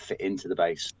poles that fit into the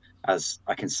base, as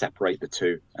I can separate the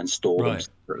two and store them right,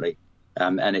 separately.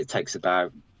 And it takes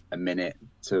about a minute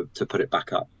to put it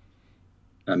back up,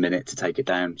 a minute to take it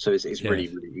down. So it's really,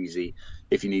 yes, really easy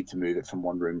if you need to move it from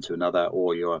one room to another,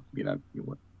 or you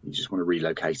just want to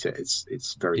relocate it.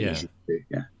 It's very yeah. easy to do.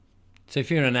 Yeah. So if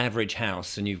you're in an average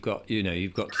house and you've got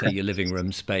say your living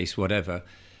room space, whatever.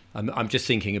 I'm just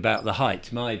thinking about the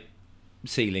height. My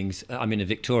ceilings. I'm in a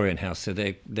Victorian house, so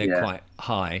they're Yeah. quite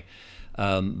high.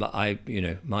 But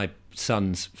my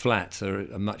son's flats are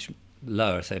much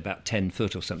lower, say about 10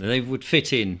 foot or something. They would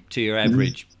fit in to your Mhm.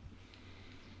 average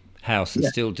house and Yeah.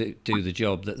 still do the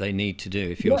job that they need to do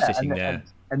if you're Yeah, sitting there.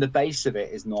 and the base of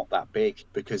it is not that big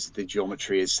because the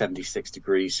geometry is 76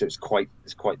 degrees, so it's quite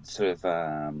sort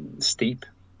of steep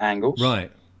angles.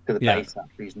 Right. So the Yeah. base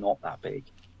actually is not that big.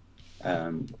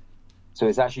 Um, so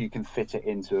it's actually, you can fit it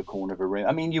into a corner of a room.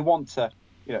 I mean, you want to,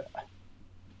 you know,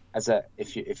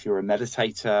 if you're a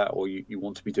meditator, or you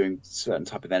want to be doing certain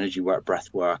type of energy work,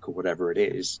 breath work, or whatever it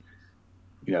is,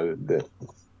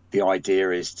 the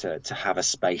idea is to have a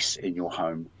space in your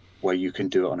home where you can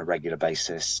do it on a regular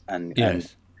basis. And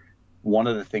Yes. one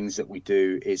of the things that we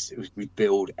do is we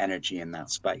build energy in that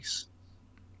space,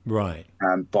 Right.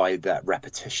 by that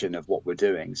repetition of what we're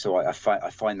doing. So I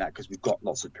find that, because we've got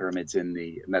lots of pyramids in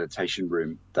the meditation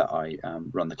room that I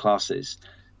run the classes,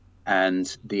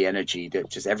 and the energy that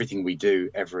just everything we do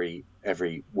every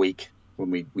week when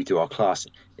we do our class,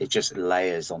 it just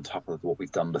layers on top of what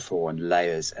we've done before, and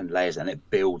layers and layers, and it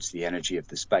builds the energy of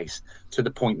the space to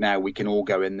the point now we can all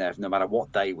go in there no matter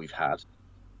what day we've had,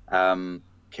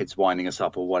 kids winding us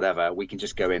up or whatever. We can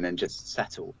just go in and just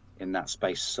settle in that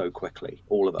space so quickly,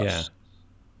 all of Yeah. us.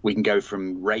 We can go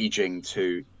from raging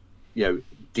to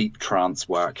deep trance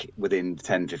work within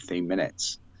 10-15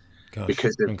 minutes, Gosh.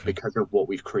 because of Okay. because of what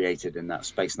we've created in that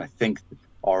space. And I think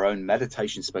our own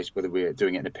meditation space, whether we're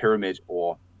doing it in a pyramid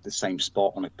or the same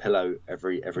spot on a pillow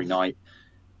every night,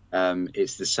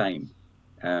 it's the same.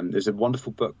 There's a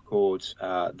wonderful book called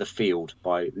The Field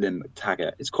by Lynn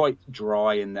McTaggart. It's quite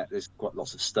dry in that there's quite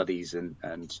lots of studies and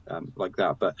like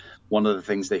that. But one of the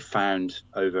things they found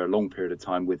over a long period of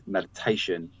time with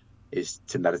meditation is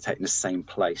to meditate in the same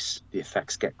place. The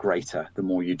effects get greater the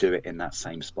more you do it in that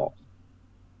same spot.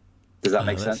 Does that Oh,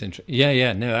 make that's sense? interesting. Yeah,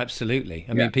 yeah, no, absolutely.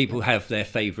 I Yeah. mean, people have their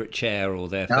favorite chair or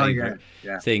their Oh yeah, favorite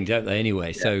yeah, thing, don't they? Anyway,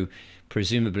 yeah, so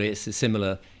presumably it's a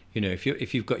similar.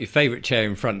 If you've got your favorite chair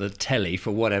in front of the telly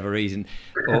for whatever reason,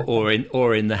 or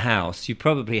in the house, you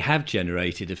probably have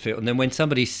generated a feel. And then when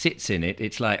somebody sits in it,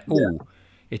 it's like, yeah. oh,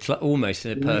 it's like almost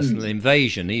a personal Mm.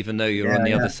 invasion, even though you're on Yeah,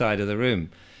 the other yeah, side of the room,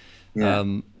 yeah.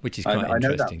 which is quite I know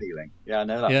that interesting. feeling. Yeah, I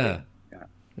know that Yeah. feeling. Yeah.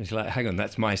 It's like, hang on,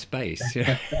 that's my space.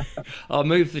 I'll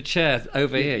move the chair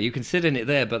over here. You can sit in it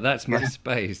there, but that's my Yeah.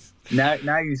 space. Now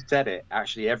you said it.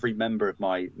 Actually, every member of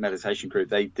my meditation group,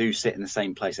 they do sit in the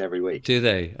same place every week. Do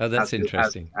they? Oh, As that's do, as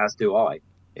interesting. as do I.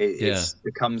 Yeah. It's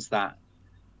becomes that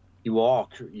you are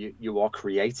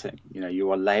creating.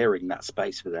 You are layering that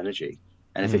space with energy.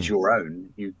 And if it's Mm. your own,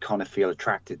 you kind of feel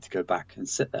attracted to go back and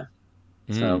sit there.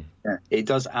 So Mm. yeah, it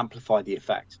does amplify the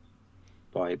effect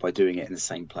by doing it in the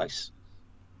same place.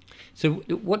 So,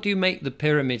 what do you make the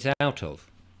pyramids out of?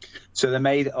 So they're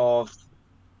made of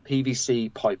PVC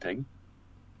piping,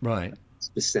 Right.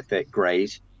 specific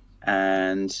grade,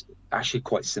 and actually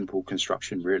quite simple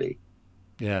construction, really.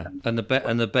 Yeah. Um,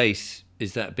 And the base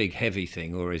is that big heavy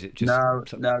thing, or is it just no,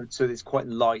 some? no. So it's quite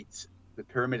light. The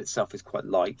pyramid itself is quite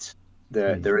light.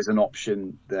 There, Mm. there is an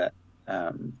option that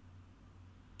um,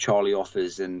 Charlie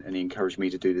offers, and he encouraged me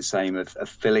to do the same, of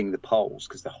filling the poles,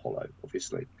 because they're hollow,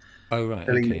 obviously, Oh, right.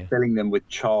 Okay. filling them with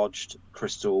charged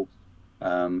crystal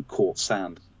quartz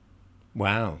sand.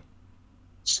 Wow.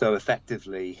 So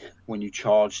effectively, when you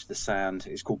charge the sand,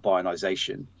 it's called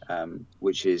bionization,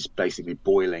 which is basically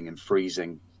boiling and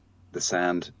freezing the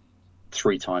sand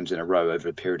 3 times in a row over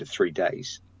a period of 3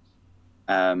 days.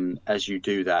 As you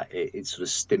do that, it sort of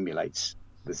stimulates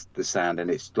the sand, and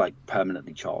it's like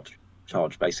permanently charged.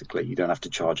 Basically, you don't have to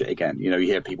charge it again. You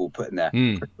hear people putting their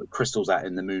crystals out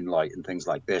in the moonlight and things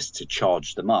like this to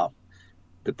charge them up.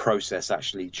 The process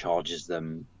actually charges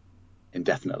them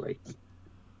indefinitely.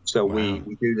 So Wow.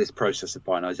 we do this process of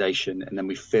bionization, and then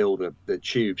we fill the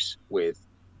tubes with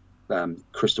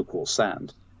crystal quartz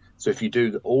sand. So if you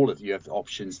do you have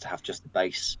options to have just the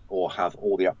base or have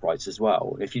all the uprights as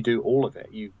well. If you do all of it,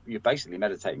 you're basically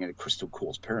meditating in a crystal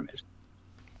quartz pyramid,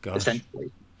 Gosh. essentially,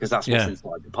 because that's what's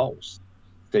inside the poles.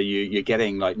 So you're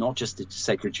getting like not just the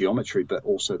sacred geometry, but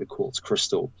also the quartz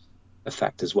crystal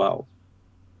effect as well.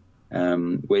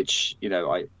 Which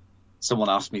someone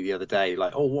asked me the other day,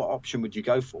 like, oh, what option would you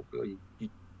go for? You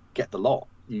get the lot.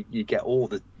 You get all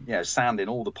the sand in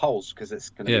all the poles, because it's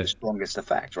going to be the strongest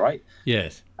effect, right?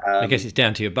 Yes. I guess it's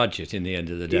down to your budget in the end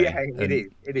of the day. Yeah,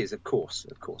 it is, of course,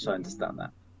 I understand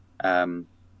that.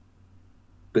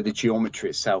 But the geometry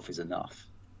itself is enough.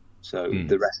 So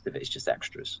the rest of it is just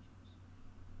extras.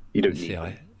 You don't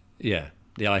need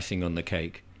the icing on the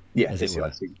cake. Yeah, it's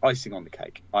the icing on the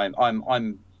cake.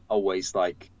 I'm always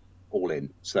like all in.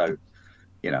 So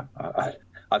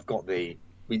I've got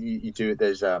you do it.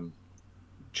 There's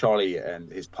Charlie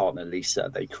and his partner Lisa.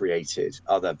 They created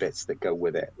other bits that go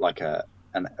with it, like a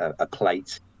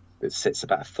plate that sits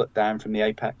about a foot down from the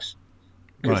apex,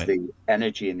 because the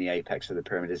energy in the apex of the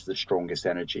pyramid is the strongest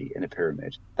energy in a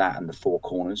pyramid. That and the 4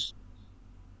 corners.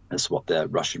 That's what the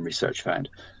Russian research found.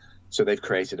 So they've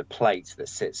created a plate that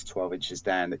sits 12 inches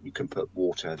down that you can put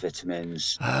water,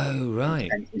 vitamins,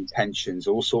 intentions,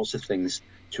 all sorts of things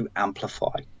to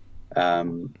amplify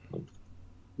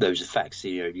those effects.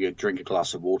 You drink a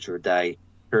glass of water a day,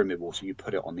 pyramid water, you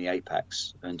put it on the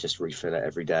apex and just refill it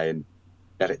every day and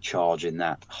let it charge in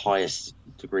that highest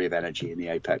degree of energy in the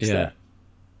apex there.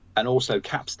 And also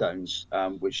capstones,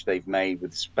 which they've made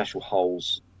with special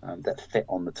holes that fit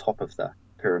on the top of the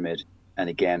pyramid, and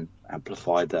again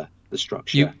amplify the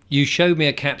structure. You showed me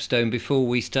a capstone before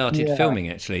we started filming,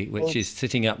 actually, which is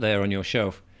sitting up there on your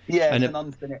shelf. Yeah,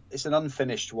 it's an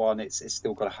unfinished one. It's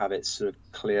still got to have its sort of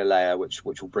clear layer, which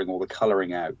will bring all the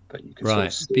colouring out. But you can sort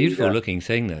of see beautiful looking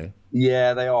thing though.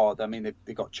 Yeah, they are. I mean,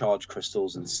 they've got charged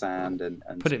crystals and sand and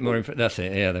put it more in. That's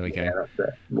it. Yeah, there we go. That's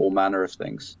it. All manner of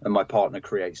things. And my partner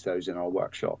creates those in our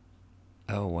workshop.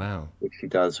 Oh wow! Which she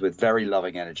does with very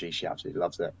loving energy. She absolutely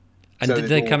loves it. And did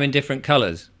they come in different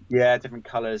colours? Yeah, different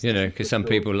colours. Because some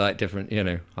people like different.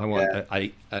 I want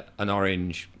an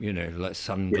orange. Like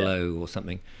sun glow or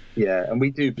something. Yeah, and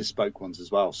we do bespoke ones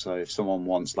as well. So if someone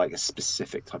wants like a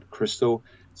specific type of crystal,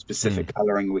 specific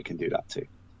colouring, we can do that too.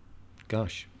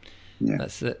 Gosh,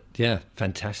 that's it. Yeah,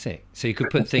 fantastic. So you could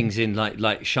put things in like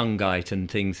shungite and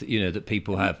things that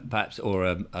people have, perhaps, or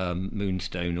a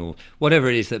moonstone or whatever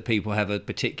it is that people have a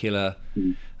particular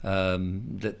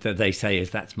that they say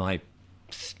is that's my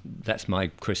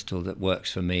crystal that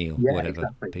works for me, or whatever.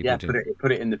 Exactly. People do.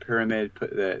 Put it in the pyramid.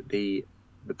 Put the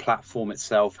platform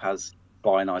itself has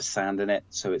bionized sand in it,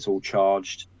 so it's all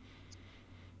charged.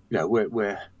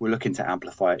 We're looking to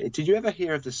amplify it. Did you ever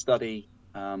hear of the study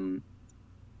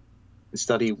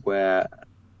where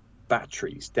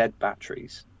dead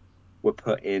batteries were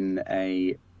put in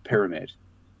a pyramid,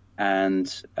 and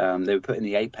they were put in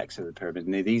the apex of the pyramid,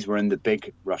 and these were in the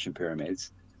big Russian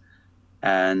pyramids,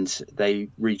 and they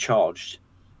recharged?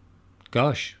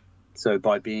 Gosh. So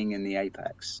by being in the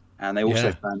apex. And they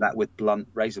also found that with blunt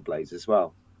razor blades as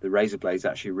well. The razor blades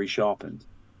actually resharpened.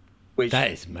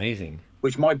 That is amazing.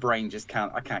 Which my brain just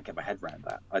can't get my head around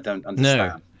that. I don't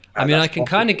understand. No. I mean, I can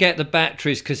kind of get the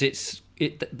batteries, because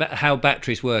how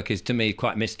batteries work is, to me,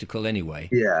 quite mystical anyway.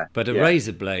 Yeah. But a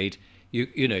razor blade, you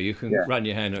can run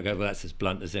your hand and go, well, that's as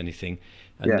blunt as anything.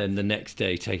 And then the next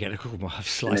day take it, I've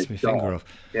sliced my finger off.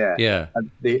 Yeah. Yeah. And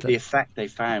the effect they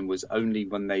found was only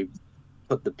when they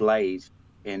put the blade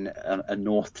in a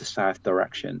north to south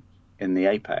direction in the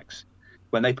apex.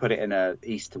 When they put it in a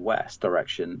east to west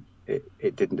direction,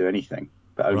 it didn't do anything,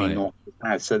 but only north to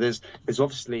south. So there's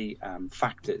obviously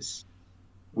factors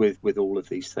with all of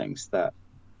these things that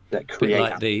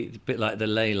create bit like the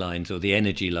ley lines or the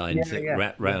energy lines that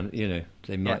wrap round.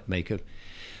 They might make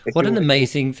what an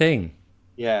amazing thing.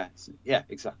 Yeah,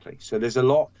 exactly. So there's a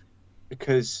lot,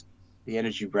 because the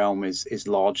energy realm is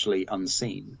largely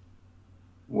unseen.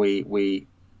 we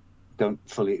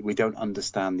don't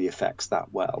understand the effects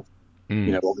that well. You Mm.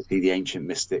 know, obviously the ancient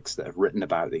mystics that have written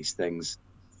about these things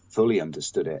fully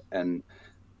understood it, and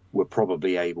were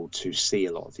probably able to see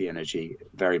a lot of the energy,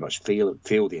 very much feel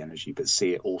the energy, but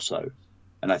see it also.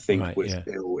 And I think Right. we're Yeah.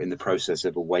 still in the process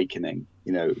of awakening,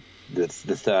 you know, the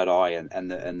third eye,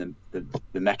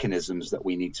 the mechanisms that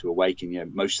we need to awaken. You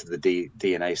know, most of the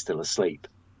DNA is still asleep.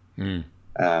 Mm.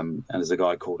 And as a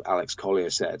guy called Alex Collier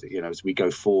said, you know, as we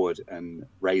go forward and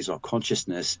raise our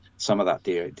consciousness, some of that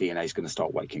DNA is going to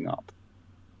start waking up.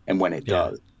 And when it Yeah.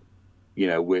 does, you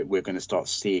know, we're going to start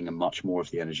seeing a much more of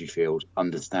the energy field,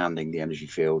 understanding the energy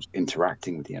field,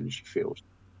 interacting with the energy field.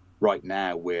 Right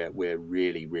now, we're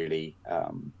really, really,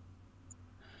 how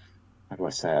do I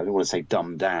say? I don't want to say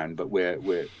dumbed down, but we're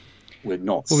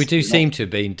not Well, we do we're not seem to have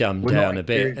been dumbed we're not down a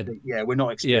bit. experiencing, yeah, we're not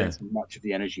Yeah. experiencing much of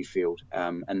the energy field,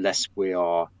 unless we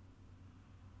are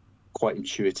quite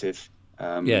intuitive, you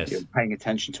know, Yes. paying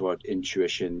attention to our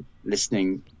intuition,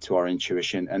 listening to our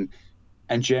intuition,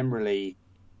 and generally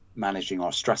managing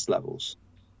our stress levels.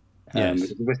 Yes.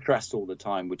 Because we're stressed all the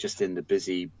time. We're just in the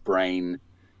busy brain,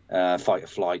 fight or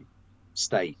flight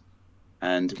state,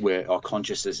 and where our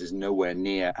consciousness is nowhere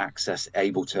near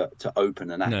able to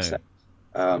open and No. access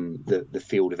the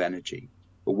field of energy.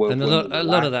 But And when we're a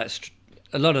lot of relaxed,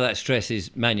 that a lot of that stress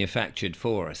is manufactured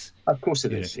for us. of course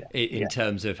it You know, is. Yeah, in yeah,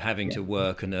 terms of having yeah, to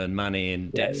work and earn money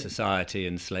in yeah, debt society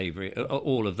and slavery,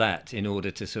 all of that, in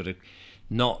order to sort of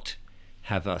not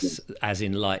have yeah. us as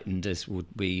enlightened as would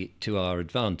be to our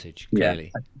advantage. Yeah.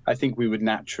 Clearly. I think we would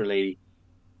naturally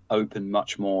open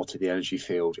much more to the energy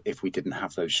field if we didn't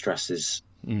have those stresses,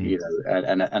 Mm. you know,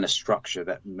 and a structure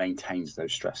that maintains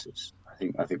those stresses.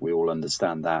 I think we all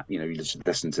understand that. You know, you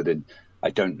listen to the. I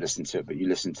don't listen to it, but you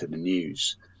listen to the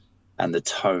news and the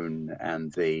tone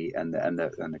and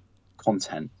the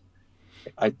content.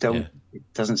 I don't. Yeah.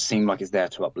 It doesn't seem like it's there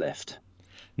to uplift.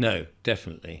 No,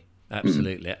 definitely, Mm.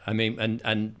 absolutely. I mean,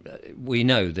 and we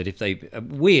know that if they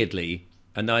weirdly,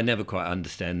 and I never quite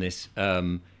understand this,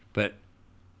 but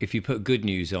if you put good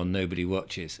news on, nobody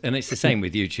watches, and it's the same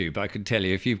with YouTube. I can tell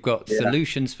you, if you've got Yeah,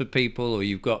 solutions for people, or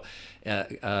you've got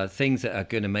things that are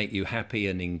going to make you happy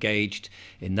and engaged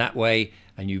in that way,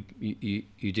 and you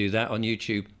do that on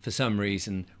YouTube, for some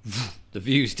reason, the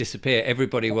views disappear.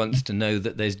 Everybody wants to know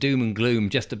that there's doom and gloom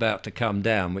just about to come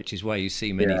down, which is why you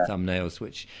see many yeah. thumbnails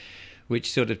which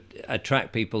sort of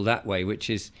attract people that way, which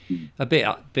is Mm. a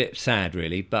bit sad,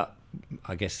 really. But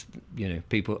I guess, you know,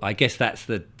 people. I guess that's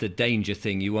the danger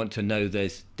thing. You want to know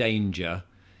there's danger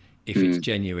if it's Mm.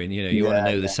 genuine. You know, you want to Yeah,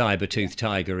 know the yeah, yeah, saber-toothed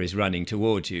tiger is running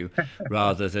towards you,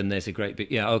 rather than there's a great big.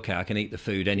 Yeah, okay, I can eat the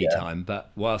food yeah, anytime,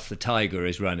 but whilst the tiger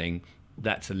is running,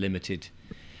 that's a limited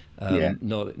yeah.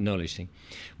 knowledge thing.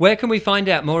 Where can we find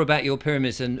out more about your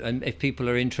pyramids, and if people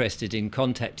are interested in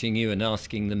contacting you and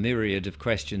asking the myriad of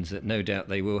questions that no doubt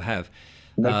they will have?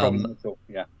 No Um, problem at all.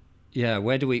 Yeah. yeah,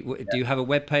 where do we? Do you have a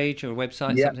web page or a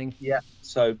website, Yeah, something? yeah.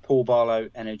 So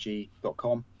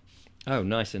paulbarlowenergy.com. Oh,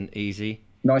 nice and easy.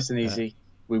 Nice and Uh, easy.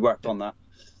 We worked on that.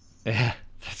 yeah,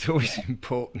 that's always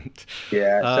important.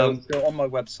 Yeah. So Um, so on my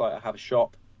website I have a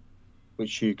shop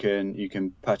which you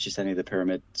can purchase any of the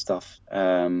pyramid stuff.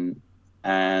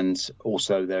 And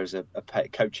also there's a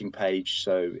coaching page.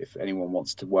 So if anyone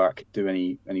wants to do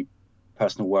any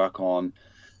personal work on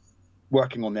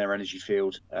working on their energy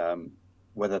field,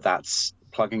 whether that's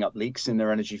plugging up leaks in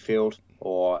their energy field,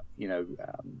 or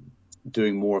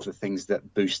doing more of the things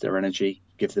that boost their energy,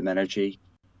 give them energy.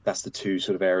 That's the two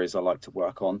sort of areas I like to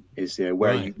work on. Is, you know,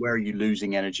 right. where are you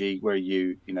losing energy, where are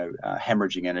you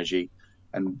hemorrhaging energy,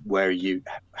 and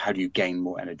how do you gain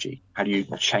more energy? How do you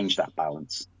change that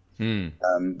balance? Hmm.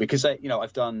 Because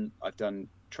I've done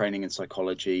training in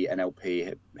psychology,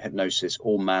 NLP, hypnosis,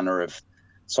 all manner of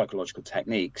psychological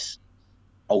techniques.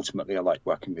 Ultimately, I like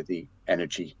working with the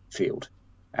energy field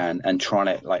and trying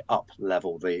to like up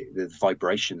level the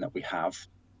vibration that we have,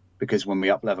 because when we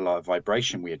up level our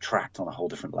vibration, we attract on a whole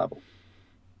different level.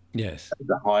 Yes.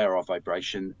 The higher our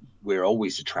vibration, we're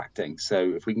always attracting.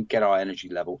 So if we can get our energy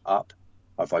level up,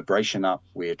 our vibration up,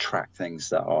 we attract things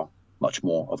that are much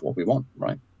more of what we want,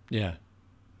 right? Yeah.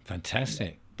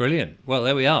 Fantastic. Brilliant. Well,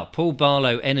 there we are.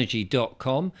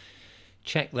 paulbarlowenergy.com.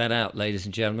 Check that out, ladies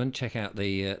and gentlemen. Check out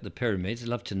the pyramids. I'd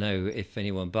love to know if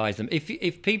anyone buys them.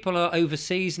 If people are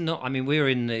overseas, not. I mean, we're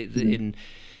in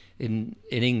in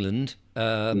England,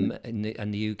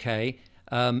 and the UK.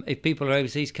 If people are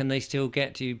overseas, can they still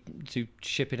get to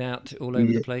ship it out all over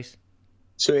the Yeah. place?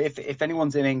 So if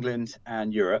anyone's in England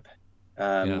and Europe,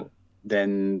 Yeah.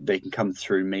 then they can come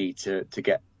through me to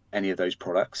get any of those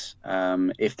products.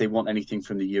 If they want anything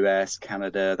from the US,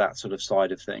 Canada, that sort of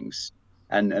side of things,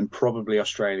 and probably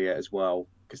Australia as well,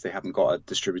 because they haven't got a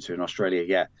distributor in Australia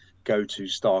yet. Go to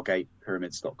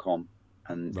stargatepyramids.com,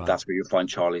 and Right. that's where you'll find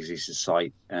Charlie Zeiss's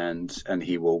site, and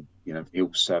he will,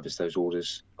 he'll service those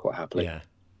orders quite happily. Yeah.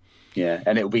 Yeah,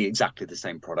 and it'll be exactly the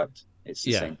same product. It's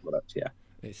the Yeah. same product. Yeah.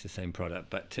 It's the same product,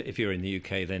 but if you're in the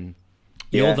UK, then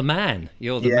you're Yeah. the man.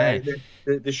 You're the Yeah.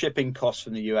 man. The shipping costs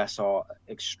from the US are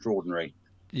extraordinary.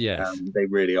 Yes. They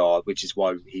really are, which is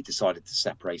why he decided to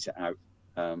separate it out.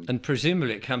 And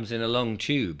presumably it comes in a long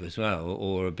tube as well,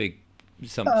 or a big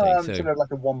something. Sort of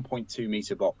like a 1.2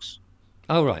 meter box.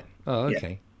 Oh, right. Oh, Yeah.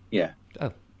 okay. Yeah.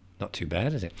 Oh, not too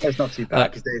bad, is it? It's not too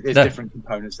bad because there's no. different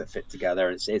components that fit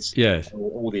together. It's Yes.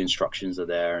 all the instructions are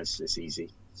there. It's easy.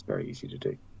 It's very easy to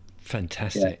do.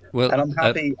 Fantastic. Yeah. Well, And I'm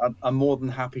happy. I'm more than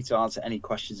happy to answer any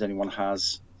questions anyone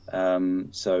has.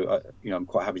 So I'm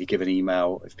quite happy to give an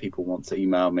email if people want to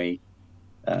email me.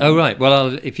 oh, right.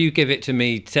 Well, if you give it to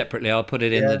me separately, I'll put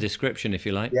it in the description if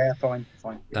you like. Yeah, fine.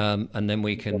 Yeah. And then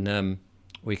we can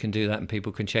do that, and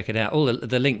people can check it out. All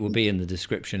the link will be in the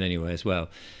description anyway as well.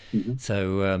 Mm-hmm.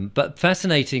 So, but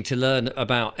fascinating to learn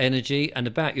about energy and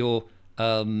about your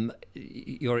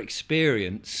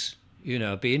experience.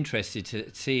 I'd be interested to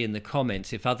see in the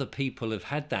comments if other people have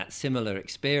had that similar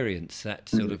experience, that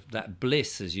sort of that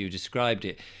bliss as you described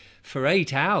it, for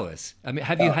 8 hours. I mean,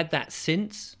 have you had that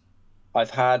since? I've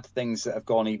had things that have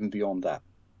gone even beyond that.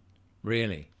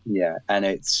 Really? Yeah,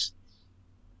 and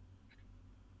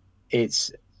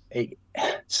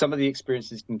some of the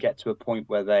experiences can get to a point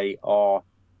where they are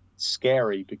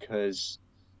scary because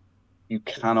you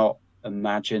cannot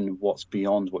imagine what's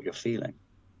beyond what you're feeling.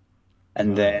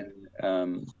 And then,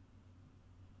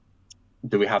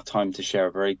 do we have time to share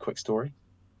a very quick story?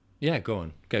 Yeah, go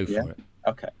on, go for it.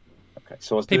 Okay.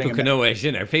 So people can always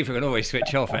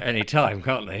switch off at any time,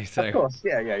 can't they? So of course,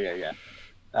 yeah.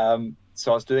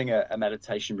 So I was doing a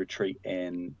meditation retreat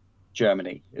in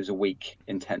Germany. It was a week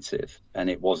intensive, and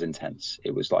it was intense.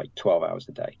 It was like 12 hours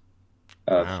a day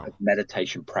of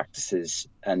meditation practices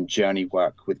and journey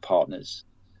work with partners.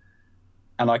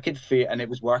 And I could feel, and it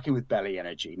was working with belly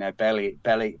energy. Now, belly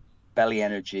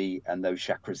energy and those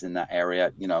chakras in that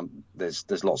area,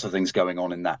 there's lots of things going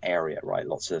on in that area, right?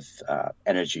 Lots of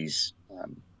energies.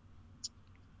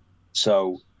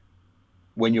 So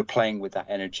when you're playing with that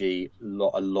energy,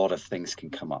 a lot of things can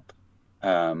come up.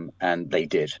 And they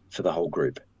did for the whole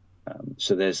group.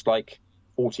 So there's like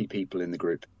 40 people in the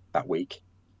group that week,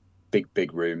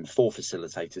 big room, 4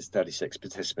 facilitators, 36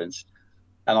 participants.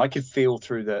 And I could feel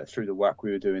through the work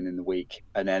we were doing in the week,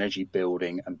 an energy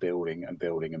building and building and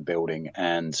building and building.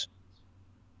 And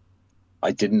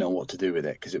I didn't know what to do with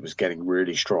it because it was getting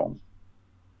really strong.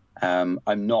 I'm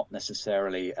not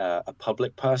necessarily a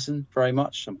public person very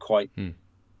much. I'm quite,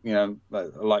 I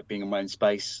like being in my own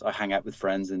space. I hang out with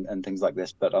friends and things like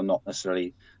this, but I'm not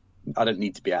necessarily, I don't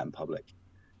need to be out in public.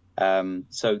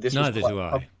 So this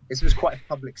was quite a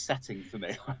public setting for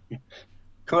me.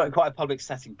 Quite a public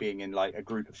setting, being in like a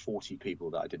group of 40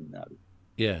 people that I didn't know.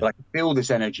 Yeah. But I could feel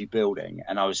this energy building,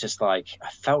 and I was just like, I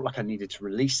felt like I needed to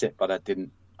release it, but I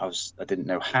didn't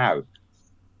know how.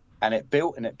 And it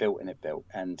built and it built and it built.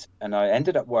 And I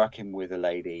ended up working with a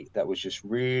lady that was just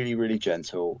really, really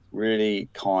gentle, really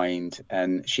kind,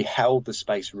 and she held the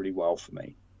space really well for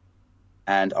me.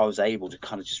 And I was able to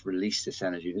kind of just release this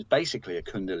energy. It was basically a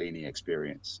Kundalini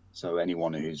experience. So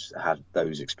anyone who's had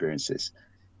those experiences.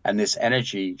 And this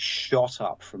energy shot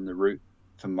up from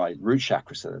my root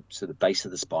chakra, so the base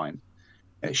of the spine.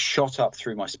 And it shot up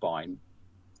through my spine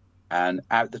and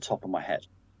out the top of my head.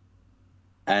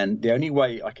 And the only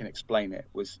way I can explain it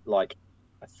was like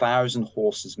 1,000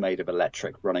 horses made of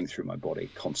electric running through my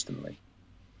body constantly.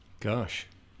 Gosh.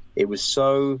 It was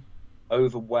so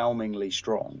overwhelmingly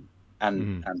strong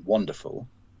and wonderful.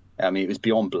 I mean, it was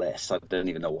beyond bliss. I don't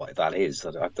even know what that is.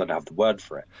 I don't have the word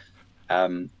for it.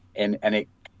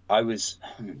 I was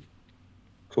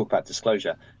talk about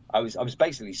disclosure. I was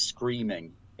basically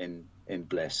screaming in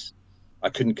bliss. I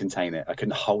couldn't contain it. I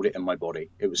couldn't hold it in my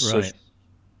body. It was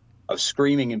I was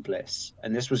screaming in bliss,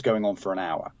 and this was going on for an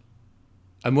hour.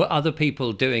 And were other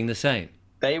people doing the same?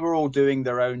 They were all doing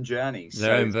their own journeys.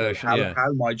 Their own version.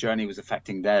 How my journey was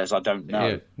affecting theirs, I don't know.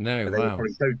 Yeah. No, they were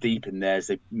probably so deep in theirs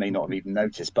they may not have even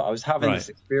noticed. But I was having this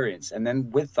experience, and then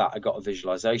with that, I got a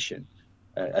visualization.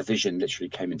 A vision literally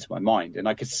came into my mind, and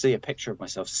I could see a picture of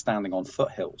myself standing on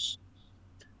foothills.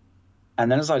 And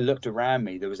then as I looked around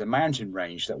me, there was a mountain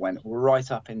range that went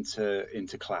right up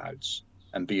into clouds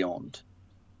and beyond.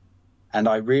 And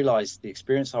I realized the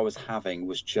experience I was having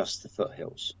was just the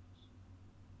foothills.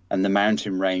 And the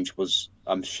mountain range was,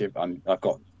 I've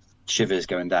got shivers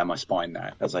going down my spine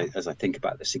now as I think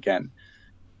about this again.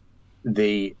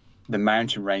 The the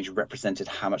mountain range represented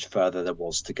how much further there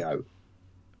was to go.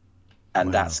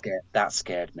 And Wow. that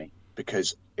scared me,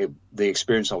 because the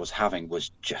experience I was having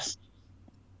was just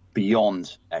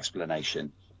beyond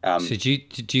explanation. So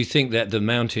do you think that the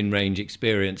mountain range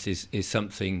experience is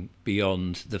something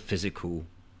beyond the physical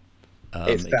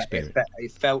experience?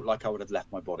 It felt like I would have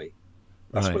left my body.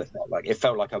 That's Right. what it felt like. It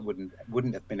felt like I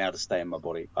wouldn't have been able to stay in my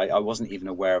body. I wasn't even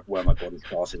aware of where my body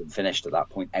started and finished at that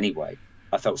point anyway.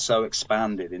 I felt so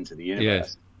expanded into the universe.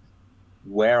 Yes.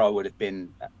 Where I would have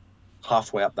been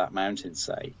halfway up that mountain,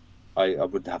 say, I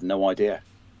would have no idea.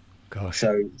 Gosh.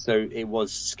 So it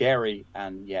was scary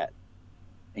and yet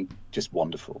just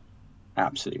wonderful,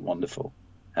 absolutely wonderful.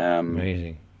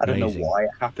 Amazing. I don't know Amazing. why it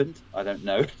happened. I don't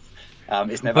know.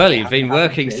 It's never. Well, It you've hasn't been happened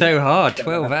working to me. so hard,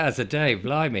 12 hours a day,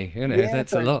 blimey, Yeah,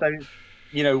 that's a lot. so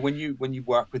you know, when you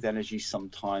work with energy,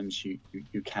 sometimes you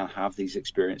can have these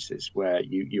experiences where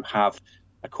you have,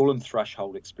 I call them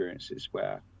threshold experiences,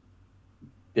 where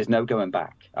there's no going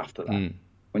back after that.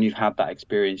 When you've had that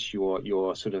experience,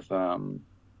 your sort of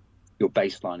your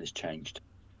baseline has changed,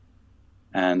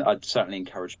 and I'd certainly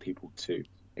encourage people to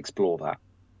explore that,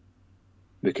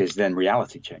 because then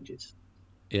reality changes.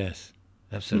 Yes,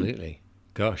 absolutely.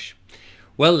 Gosh.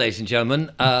 Well, ladies and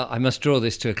gentlemen, I must draw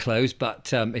this to a close,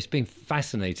 but it's been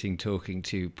fascinating talking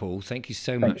to Paul. Thank you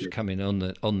so much for coming on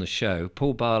the show.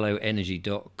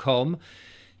 PaulBarlowEnergy.com.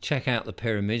 Check out the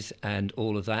pyramids and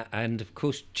all of that, and of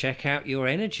course, check out your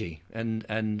energy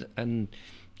and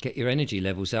get your energy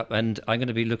levels up. And I'm going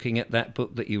to be looking at that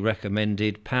book that you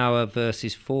recommended, Power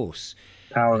versus Force.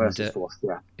 Power versus Force,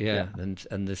 yeah.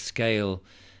 And the scale,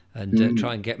 and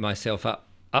try and get myself up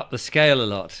the scale a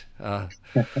lot.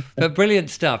 But brilliant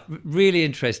stuff. Really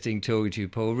interesting talking to you,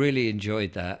 Paul. Really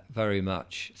enjoyed that very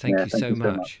much. Thank you so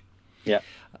much. Yeah.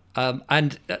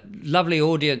 And lovely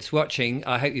audience watching.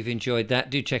 I hope you've enjoyed that.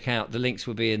 Do check out. The links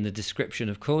will be in the description,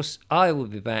 of course. I will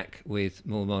be back with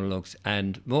more monologues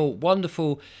and more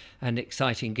wonderful and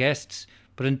exciting guests.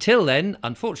 But until then,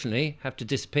 unfortunately, have to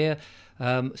disappear.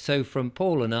 So from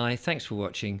Paul and I, thanks for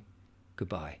watching.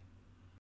 Goodbye.